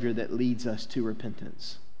our Savior that leads us to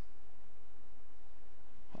repentance.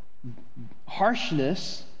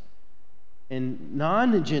 Harshness and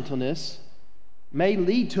non-gentleness may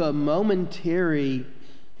lead to a momentary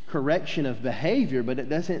correction of behavior, but it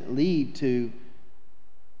doesn't lead to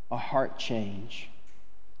a heart change.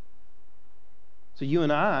 So you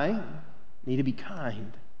and I need to be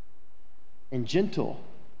kind and gentle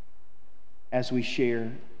as we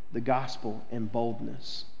share the gospel in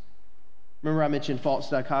boldness. Remember I mentioned false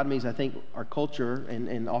dichotomies? I think our culture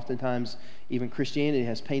and oftentimes even Christianity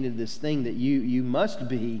has painted this thing that you must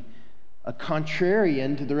be a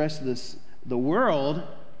contrarian to the rest of the world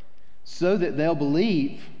so that they'll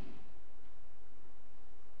believe.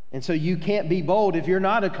 And so you can't be bold if you're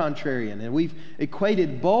not a contrarian. And we've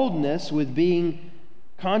equated boldness with being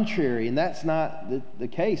contrary, and that's not the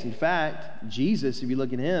case. In fact, Jesus, if you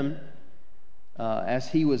look at him, as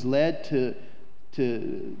he was led to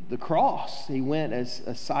the cross, he went as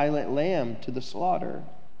a silent lamb to the slaughter.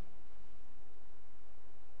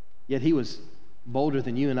 Yet he was bolder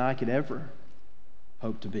than you and I could ever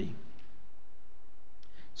hope to be.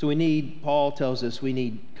 So Paul tells us we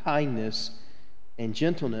need kindness and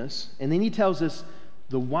gentleness, and then he tells us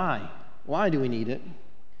the why. Why do we need it?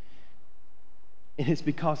 And it's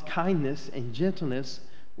because kindness and gentleness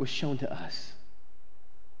was shown to us.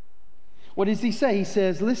 What does he say? He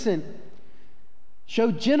says, listen,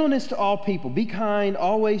 show gentleness to all people. Be kind,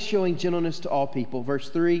 always showing gentleness to all people. Verse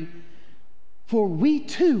 3, for we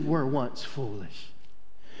too were once foolish.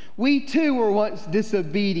 We too were once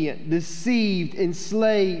disobedient, deceived,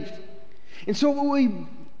 enslaved. And so what we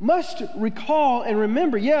must recall and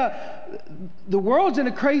remember, the world's in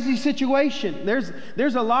a crazy situation.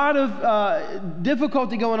 There's a lot of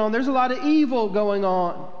difficulty going on. There's a lot of evil going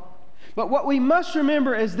on. But what we must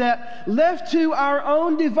remember is that left to our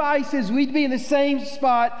own devices, we'd be in the same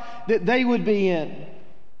spot that they would be in.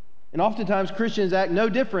 And oftentimes Christians act no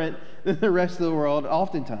different than the rest of the world,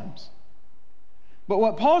 oftentimes. But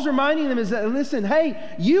what Paul's reminding them is that, listen,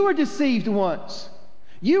 hey, you were deceived once.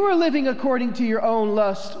 You were living according to your own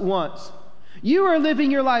lust once. You were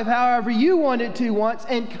living your life however you wanted to once,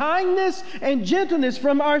 and kindness and gentleness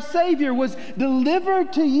from our Savior was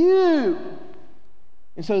delivered to you.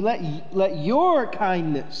 And so let your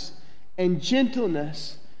kindness and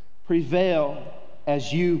gentleness prevail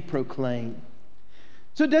as you proclaim.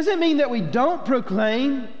 So it doesn't mean that we don't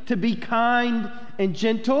proclaim to be kind and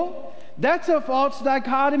gentle. That's a false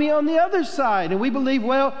dichotomy on the other side. And we believe,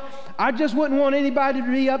 well, I just wouldn't want anybody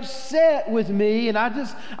to be upset with me, and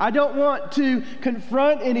I don't want to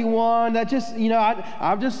confront anyone. That just,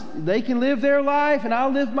 they can live their life and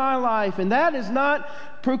I'll live my life. And that is not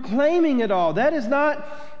proclaiming at all. That is not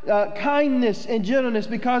kindness and gentleness,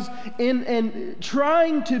 because in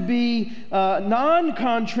trying to be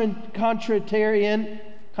non-contrarian,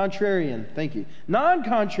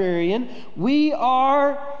 we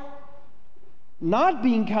are not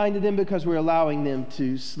being kind to them because we're allowing them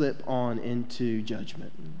to slip on into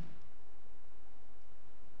judgment.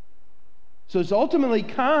 So it's ultimately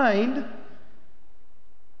kind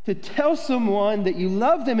to tell someone that you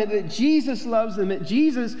love them and that Jesus loves them, that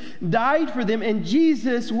Jesus died for them, and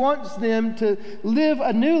Jesus wants them to live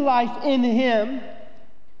a new life in Him.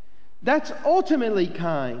 That's ultimately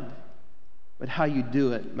kind. But how you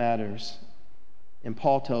do it matters. And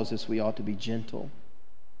Paul tells us we ought to be gentle.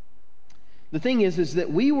 The thing is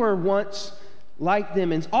that we were once like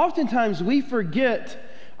them, and oftentimes we forget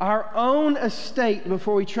our own estate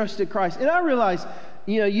before we trusted Christ. And I realize,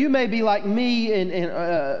 you may be like me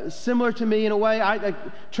and similar to me in a way. I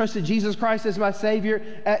trusted Jesus Christ as my Savior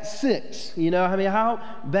at 6. How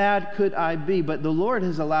bad could I be? But the Lord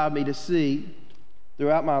has allowed me to see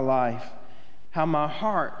throughout my life how my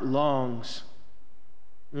heart longs,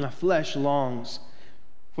 my flesh longs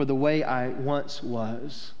for the way I once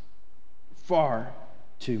was. Far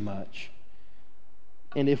too much.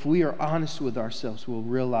 And if we are honest with ourselves, we'll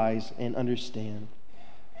realize and understand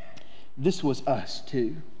this was us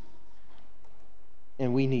too.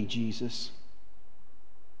 And we need Jesus.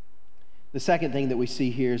 The second thing that we see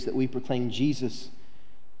here is that we proclaim Jesus'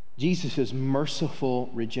 merciful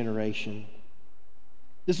regeneration.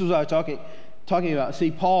 This is what I was talking about.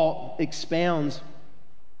 See, Paul expounds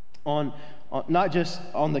on not just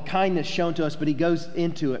on the kindness shown to us, but he goes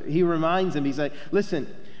into it. He reminds them, he's like,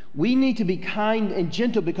 listen, we need to be kind and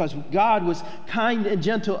gentle because God was kind and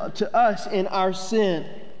gentle to us in our sin.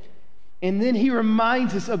 And then he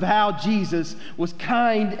reminds us of how Jesus was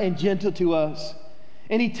kind and gentle to us.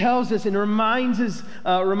 And he tells us and reminds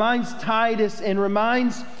Titus and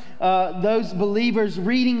reminds those believers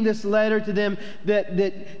reading this letter to them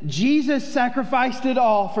that Jesus sacrificed it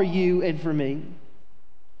all for you and for me.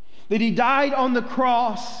 That he died on the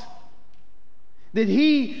cross. That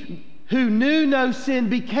he who knew no sin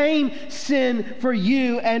became sin for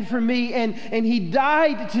you and for me. And he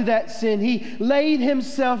died to that sin. He laid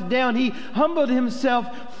himself down. He humbled himself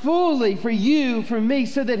fully for you, for me,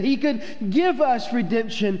 so that he could give us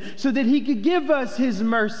redemption, so that he could give us his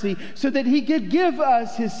mercy, so that he could give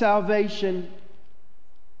us his salvation,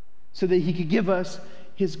 so that he could give us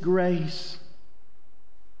his grace.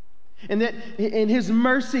 And that in his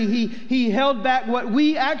mercy, he held back what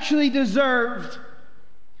we actually deserved,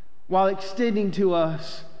 while extending to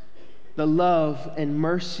us the love and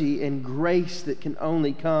mercy and grace that can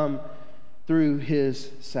only come through his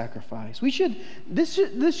sacrifice. This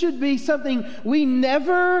should be something we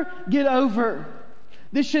never get over.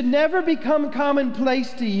 This should never become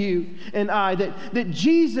commonplace to you and I, that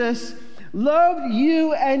Jesus loved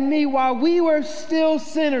you and me while we were still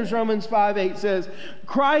sinners, Romans 5:8 says.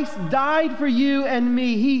 Christ died for you and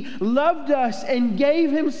me. He loved us and gave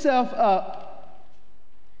himself up.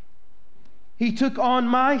 He took on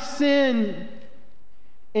my sin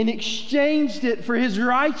and exchanged it for his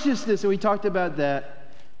righteousness. And we talked about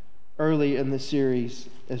that early in the series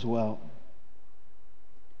as well.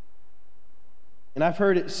 And I've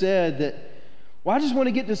heard it said that, well, I just want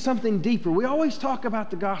to get to something deeper. We always talk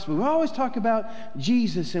about the gospel. We always talk about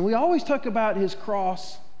Jesus. And we always talk about his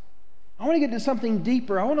cross. I want to get to something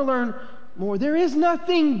deeper. I want to learn more. There is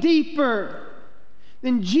nothing deeper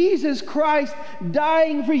than Jesus Christ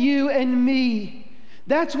dying for you and me.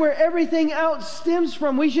 That's where everything else stems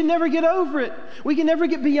from. We should never get over it. We can never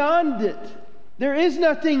get beyond it. There is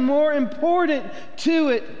nothing more important to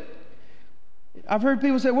it. I've heard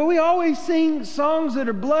people say, well, we always sing songs that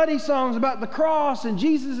are bloody songs about the cross and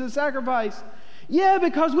Jesus' sacrifice. Yeah,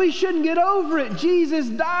 because we shouldn't get over it. Jesus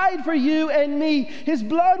died for you and me. His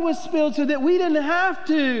blood was spilled so that we didn't have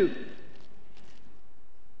to.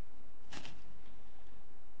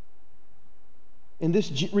 And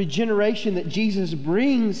this regeneration that Jesus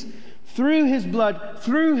brings through his blood,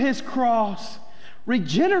 through his cross,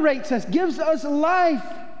 regenerates us, gives us life,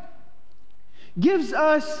 gives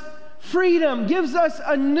us freedom, gives us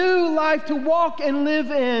a new life to walk and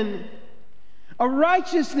live in. A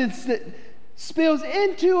righteousness that spills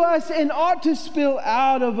into us and ought to spill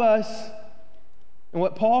out of us. And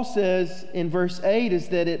what Paul says in verse 8 is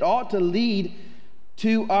that it ought to lead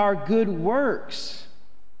to our good works.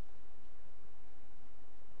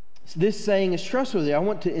 This saying is trustworthy. I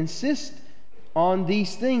want to insist on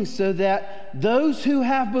these things so that those who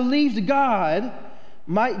have believed God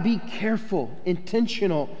might be careful,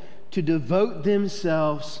 intentional to devote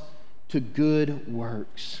themselves to good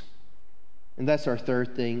works. And that's our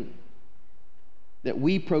third thing, that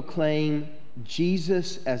we proclaim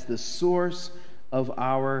Jesus as the source of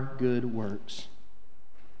our good works.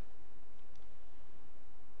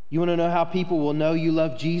 You want to know how people will know you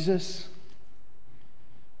love Jesus?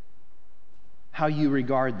 How you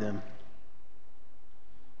regard them,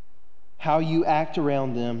 how you act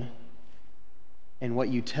around them, and what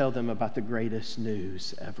you tell them about the greatest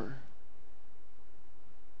news ever.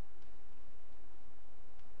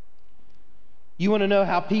 You want to know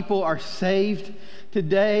how people are saved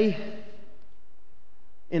today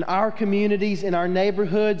in our communities, in our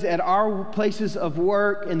neighborhoods, at our places of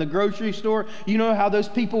work, in the grocery store? You know how those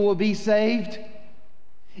people will be saved?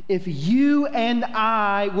 If you and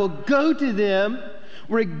I will go to them,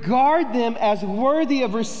 regard them as worthy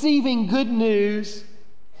of receiving good news,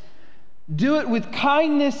 do it with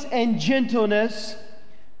kindness and gentleness,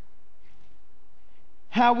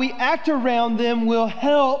 how we act around them will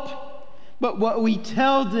help, but what we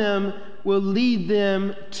tell them will lead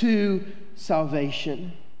them to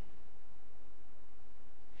salvation.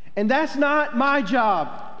 And that's not my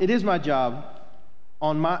job. It is my job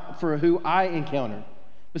for who I encounter.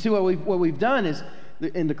 But see, what we've done is,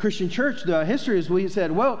 in the Christian church, the history is we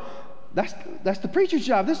said, well, that's the preacher's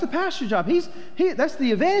job. That's the pastor's job. That's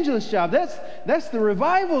the evangelist's job. That's the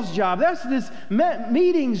revival's job. That's this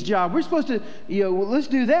meeting's job. We're supposed to, let's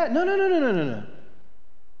do that. No.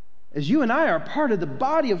 As you and I are part of the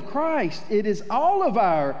body of Christ, it is all of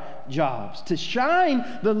our jobs to shine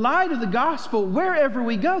the light of the gospel wherever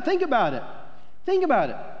we go. Think about it. Think about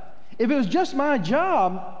it. If it was just my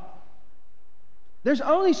job, there's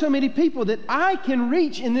only so many people that I can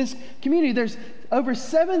reach in this community. There's over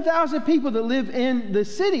 7,000 people that live in the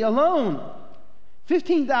city alone.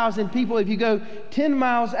 15,000 people if you go 10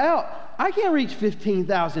 miles out. I can't reach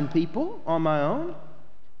 15,000 people on my own.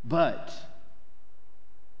 But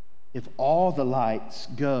if all the lights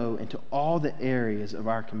go into all the areas of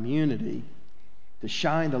our community to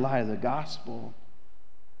shine the light of the gospel,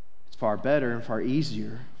 it's far better and far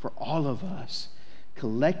easier for all of us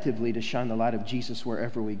collectively to shine the light of Jesus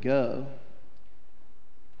wherever we go,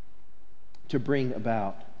 to bring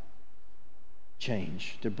about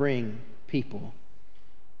change, to bring people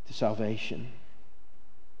to salvation.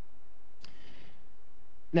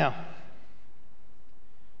 Now,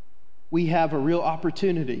 we have a real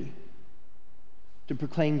opportunity to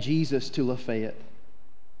proclaim Jesus to Lafayette.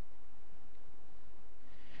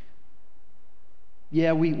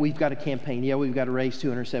 Yeah, we've got a campaign. Yeah, we've got to raise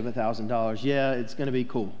 $207,000. Yeah, it's going to be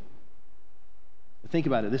cool. But think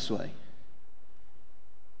about it this way.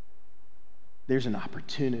 There's an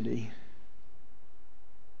opportunity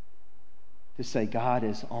to say God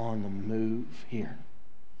is on the move here.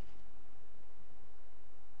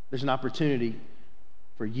 There's an opportunity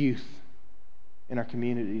for youth in our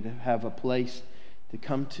community to have a place to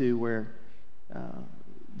come to where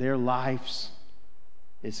their lives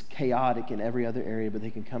is chaotic in every other area, but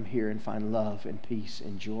they can come here and find love and peace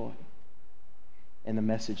and joy and the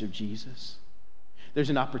message of Jesus.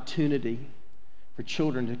 There's an opportunity for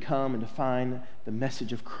children to come and to find the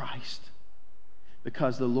message of Christ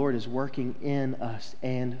because the Lord is working in us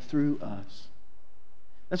and through us.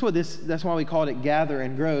 That's why we called it Gather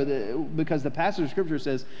and Grow, because the passage of Scripture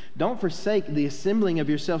says, don't forsake the assembling of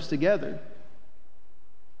yourselves together.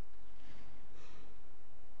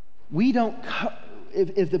 We don't,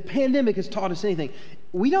 if the pandemic has taught us anything,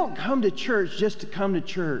 we don't come to church just to come to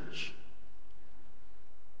church.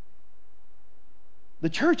 The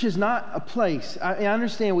church is not a place. I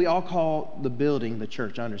understand we all call the building the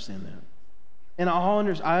church. I understand that. And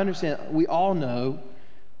I understand, we all know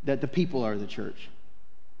that the people are the church.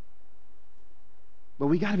 But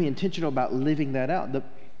we got to be intentional about living that out.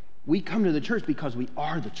 We come to the church because we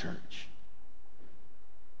are the church.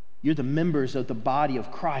 You're the members of the body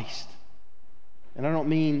of Christ. And I don't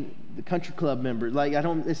mean the country club members.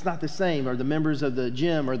 It's not the same, or the members of the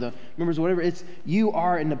gym, or the members of whatever. You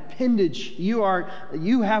are an appendage. You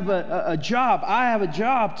have a job. I have a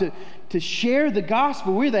job to share the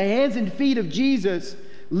gospel. We're the hands and feet of Jesus,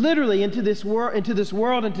 literally into this world, into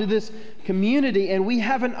this community. And we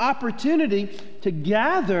have an opportunity to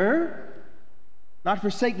gather, not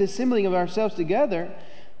forsake the assembling of ourselves together,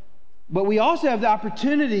 but we also have the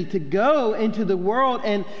opportunity to go into the world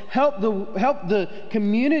and help the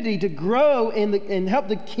community to grow and help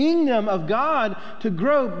the kingdom of God to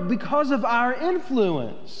grow because of our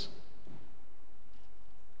influence.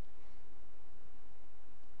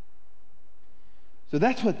 So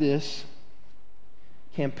that's what this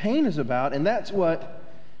campaign is about, and that's what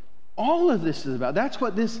all of this is about. That's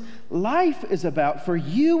what this life is about for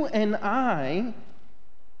you and I,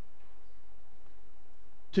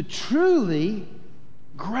 to truly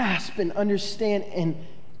grasp and understand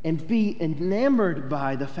and be enamored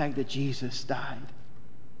by the fact that Jesus died,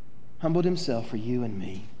 humbled himself for you and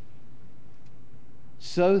me,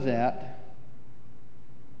 so that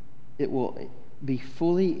it will be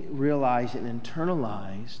fully realized and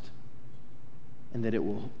internalized, and that it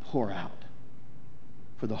will pour out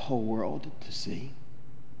for the whole world to see.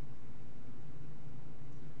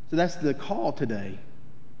 So that's the call today.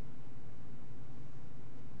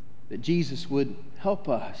 That Jesus would help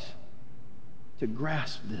us to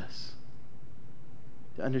grasp this,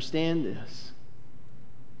 to understand this,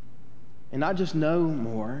 and not just know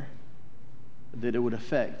more, but that it would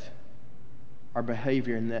affect our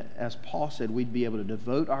behavior, and that, as Paul said, we'd be able to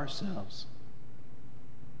devote ourselves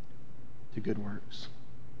to good works.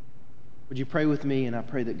 Would you pray with me? And I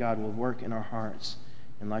pray that God will work in our hearts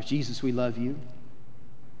and life. Jesus, we love you.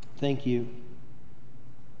 Thank you.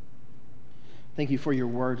 Thank you for your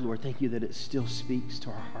word, Lord. Thank you that it still speaks to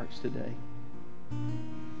our hearts today.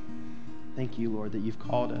 Thank you, Lord, that you've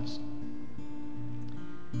called us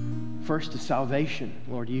first to salvation.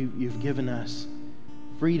 Lord, you've given us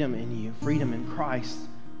freedom in you, freedom in Christ,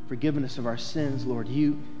 forgiveness of our sins, Lord.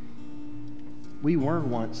 We were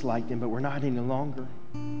once like them, but we're not any longer.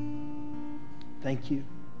 Thank you.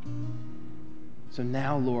 So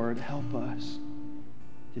now, Lord, help us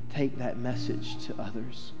to take that message to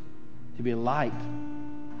others, to be a light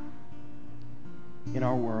in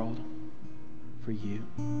our world for you.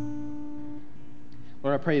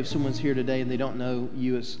 Lord, I pray if someone's here today and they don't know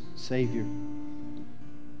you as Savior,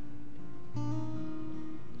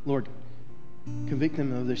 Lord, convict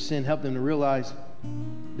them of their sin. Help them to realize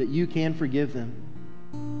that you can forgive them.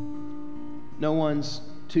 No one's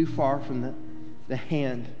too far from the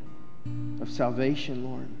hand of salvation,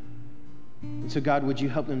 Lord. And so, God, would you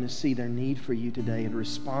help them to see their need for you today and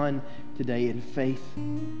respond today in faith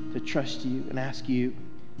to trust you and ask you,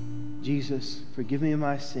 Jesus, forgive me of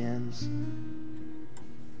my sins.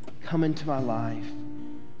 Come into my life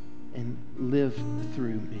and live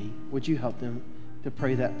through me. Would you help them to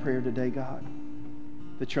pray that prayer today, God?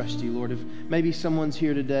 To trust you, Lord. If maybe someone's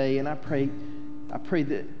here today, and I pray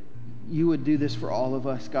that you would do this for all of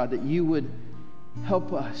us, God, that you would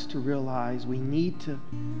help us to realize we need to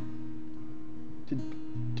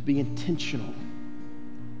be intentional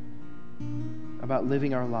about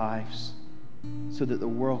living our lives so that the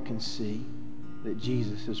world can see that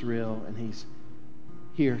Jesus is real and he's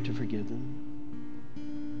here to forgive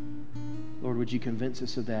them. Lord, would you convince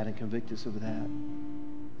us of that and convict us of that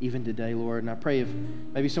even today, Lord? And I pray if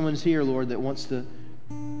maybe someone's here, Lord, that wants to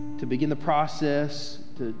begin the process,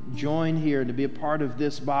 to join here, to be a part of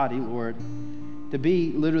this body, Lord, to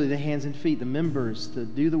be literally the hands and feet, the members, to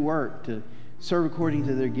do the work, to serve according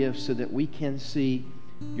to their gifts so that we can see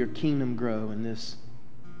your kingdom grow in this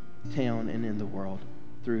town and in the world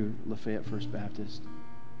through Lafayette First Baptist.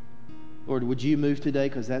 Lord, would you move today,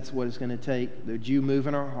 because that's what it's going to take. Would you move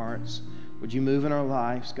in our hearts? Would you move in our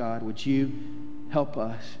lives, God? Would you help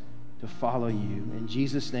us to follow you? In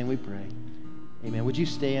Jesus' name we pray. Amen. Would you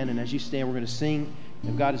stand? And as you stand, we're going to sing.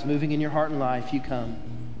 If God is moving in your heart and life, you come.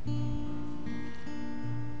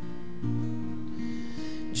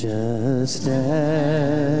 Just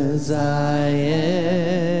as I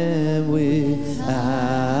am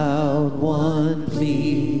without one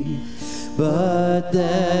plea, but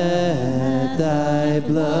that thy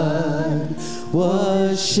blood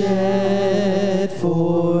was shed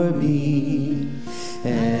for me,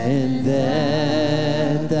 and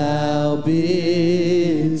that thou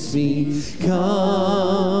bidst me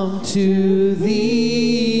come to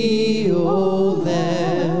thee, O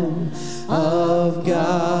Lamb of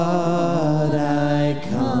God, I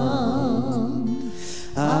come,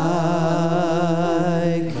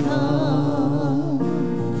 I come,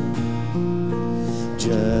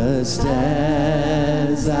 just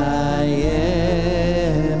as I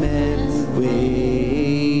am, and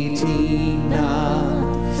waiting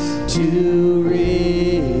not to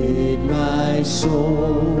rid my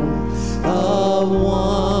soul of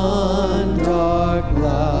one dark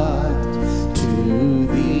lot, to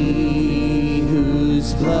thee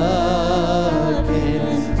whose blood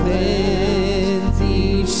can cleanse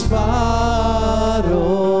each spot,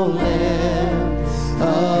 O Lamb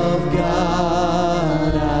of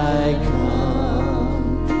God, I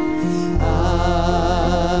come,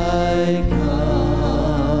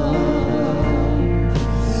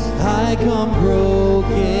 I come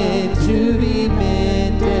broken to be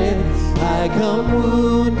mended, I come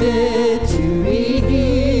wounded to be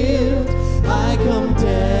healed, I come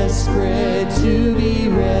desperate to be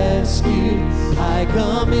rescued, I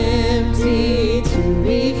come empty to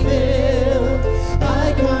be filled,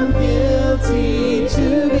 I come guilty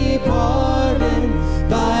to be pardoned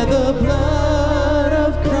by the blood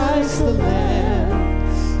of Christ the Lamb,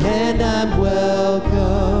 and I'm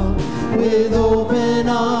welcome with open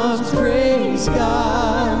arms, praise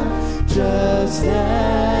God, just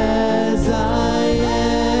as I am.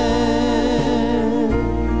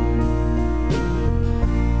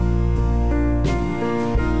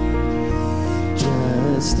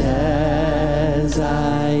 Just as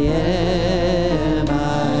I am,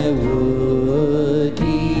 I would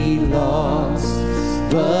be lost,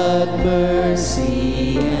 but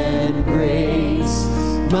mercy and grace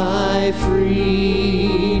my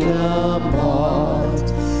freedom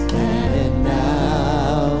bought, and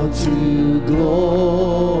now to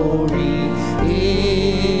glory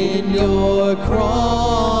in your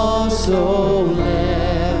cross, O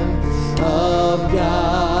Lamb of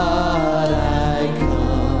God, I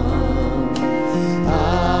come,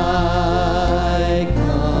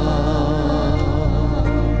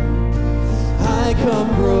 I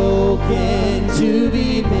come broken to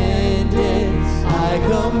be mended, I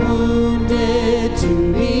come wounded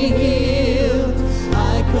to be healed,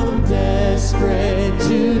 I come desperate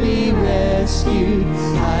to be rescued,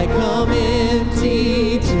 I come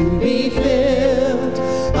empty to be filled,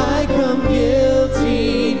 I come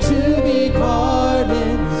guilty to be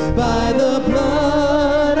pardoned by the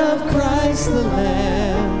blood of Christ the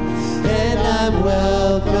Lamb, and I'm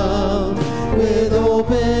welcome with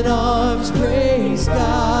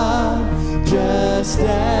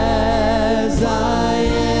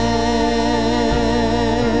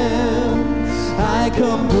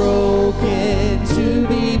come broken to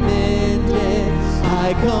be mended.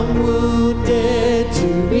 I come wounded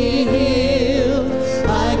to be healed.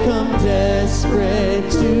 I come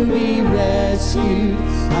desperate to be rescued.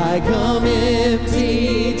 I come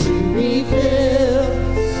empty to be filled.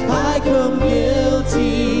 I come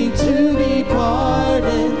guilty to be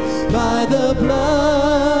pardoned by the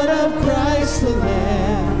blood of Christ the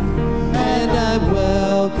Lamb. And I'm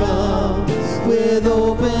welcome with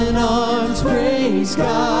open arms, praise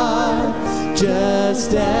God,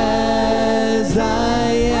 just as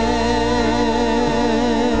I am.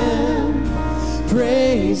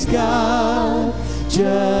 Praise God,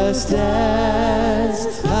 just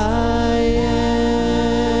as I am.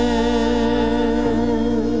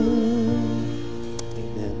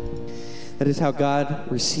 Amen. That is how God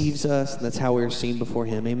receives us, and that's how we are seen before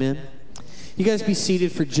Him. Amen. You guys be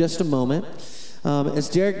seated for just a moment. As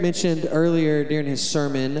Derek mentioned earlier during his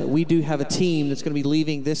sermon, we do have a team that's going to be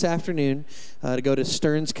leaving this afternoon to go to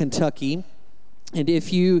Stearns, Kentucky. And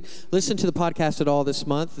if you listen to the podcast at all this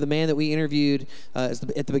month, the man that we interviewed at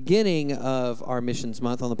the beginning of our missions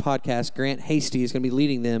month on the podcast, Grant Hasty, is going to be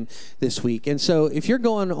leading them this week. And so if you're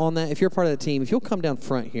going on that, if you're part of the team, if you'll come down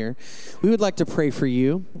front here, we would like to pray for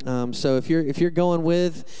you. So if you're going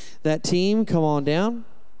with that team, come on down.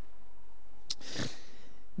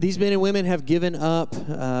 These men and women have given up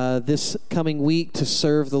this coming week to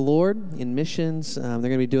serve the Lord in missions. They're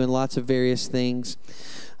going to be doing lots of various things.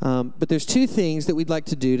 But there's two things that we'd like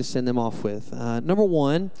to do to send them off with. Number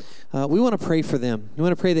one, we want to pray for them. We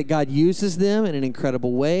want to pray that God uses them in an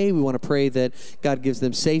incredible way. We want to pray that God gives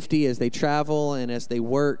them safety as they travel and as they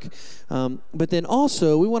work. But then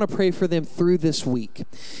also, we want to pray for them through this week.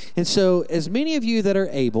 And so, as many of you that are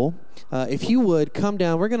able, if you would, come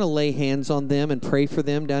down. We're going to lay hands on them and pray for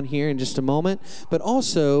them down here in just a moment. But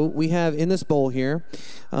also, we have in this bowl here,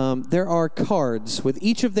 there are cards with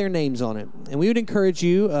each of their names on it. And we would encourage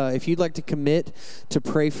you, if you'd like to commit to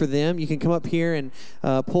pray for them, you can come up here and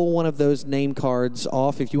pull one of those name cards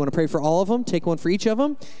off. If you want to pray for all of them, take one for each of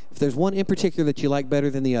them. If there's one in particular that you like better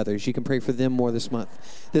than the others, you can pray for them more this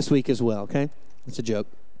week as well, okay? It's a joke.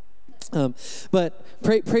 But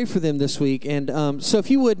pray for them this week. And so if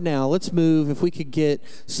you would now, let's move. If we could get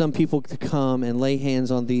some people to come and lay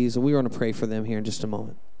hands on these, and we want to pray for them here in just a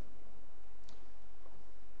moment.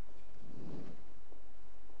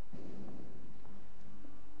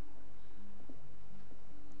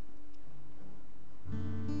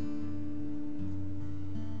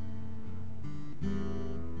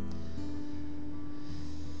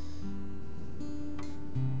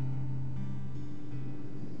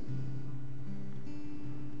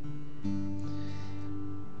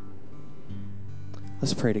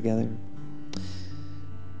 Let's pray together.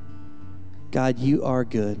 God, you are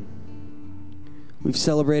good. We've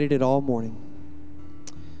celebrated it all morning.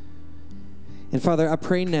 And Father, I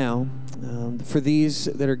pray now for these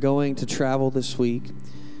that are going to travel this week,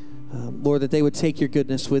 Lord, that they would take your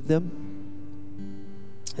goodness with them,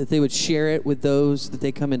 that they would share it with those that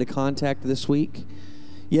they come into contact this week.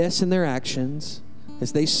 Yes, in their actions,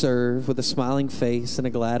 as they serve with a smiling face and a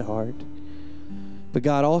glad heart. But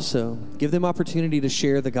God, also give them opportunity to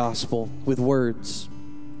share the gospel with words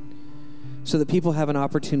so that people have an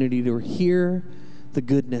opportunity to hear the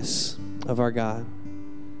goodness of our God,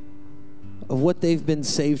 of what they've been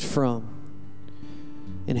saved from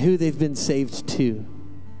and who they've been saved to.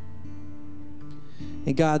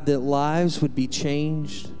 And God, that lives would be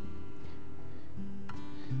changed,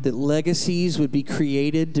 that legacies would be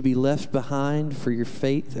created to be left behind for your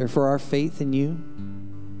faith, or for our faith in you.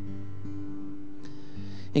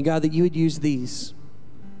 And God, that you would use these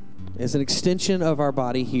as an extension of our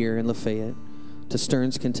body here in Lafayette to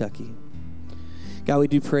Stearns, Kentucky. God, we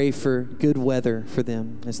do pray for good weather for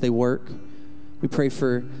them as they work. We pray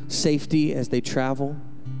for safety as they travel.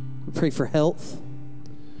 We pray for health.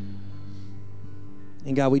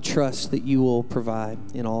 And God, we trust that you will provide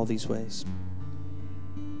in all these ways.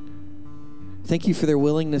 Thank you for their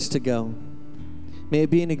willingness to go. May it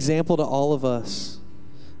be an example to all of us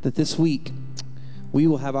that this week we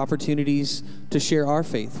will have opportunities to share our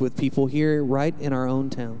faith with people here right in our own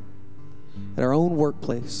town, at our own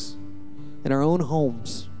workplace, in our own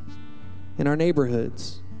homes, in our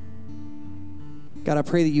neighborhoods. God, I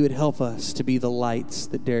pray that you would help us to be the lights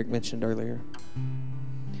that Derek mentioned earlier.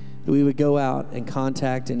 That we would go out and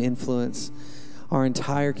contact and influence our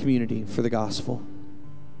entire community for the gospel.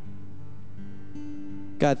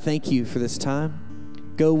 God, thank you for this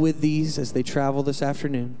time. Go with these as they travel this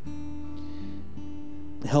afternoon.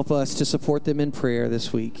 Help us to support them in prayer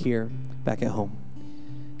this week here back at home.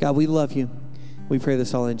 God, we love you. We pray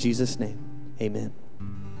this all in Jesus' name. Amen.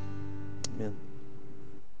 Amen.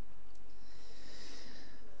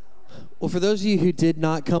 Well, for those of you who did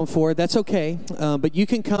not come forward, that's okay. But you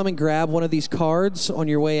can come and grab one of these cards on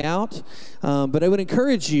your way out. But I would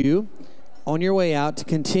encourage you on your way out to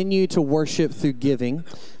continue to worship through giving.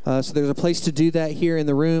 So there's a place to do that here in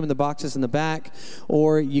the room, in the boxes in the back.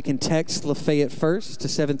 Or you can text Lafayette First to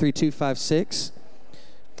 73256.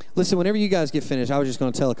 Listen, whenever you guys get finished, I was just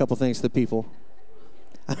going to tell a couple things to the people.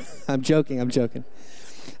 I'm joking.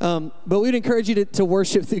 But we'd encourage you to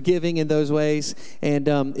worship through giving in those ways. And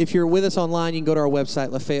if you're with us online, you can go to our website,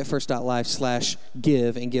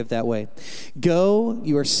 LafayetteFirst.life/give, and give that way. Go.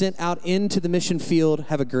 You are sent out into the mission field.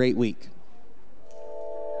 Have a great week.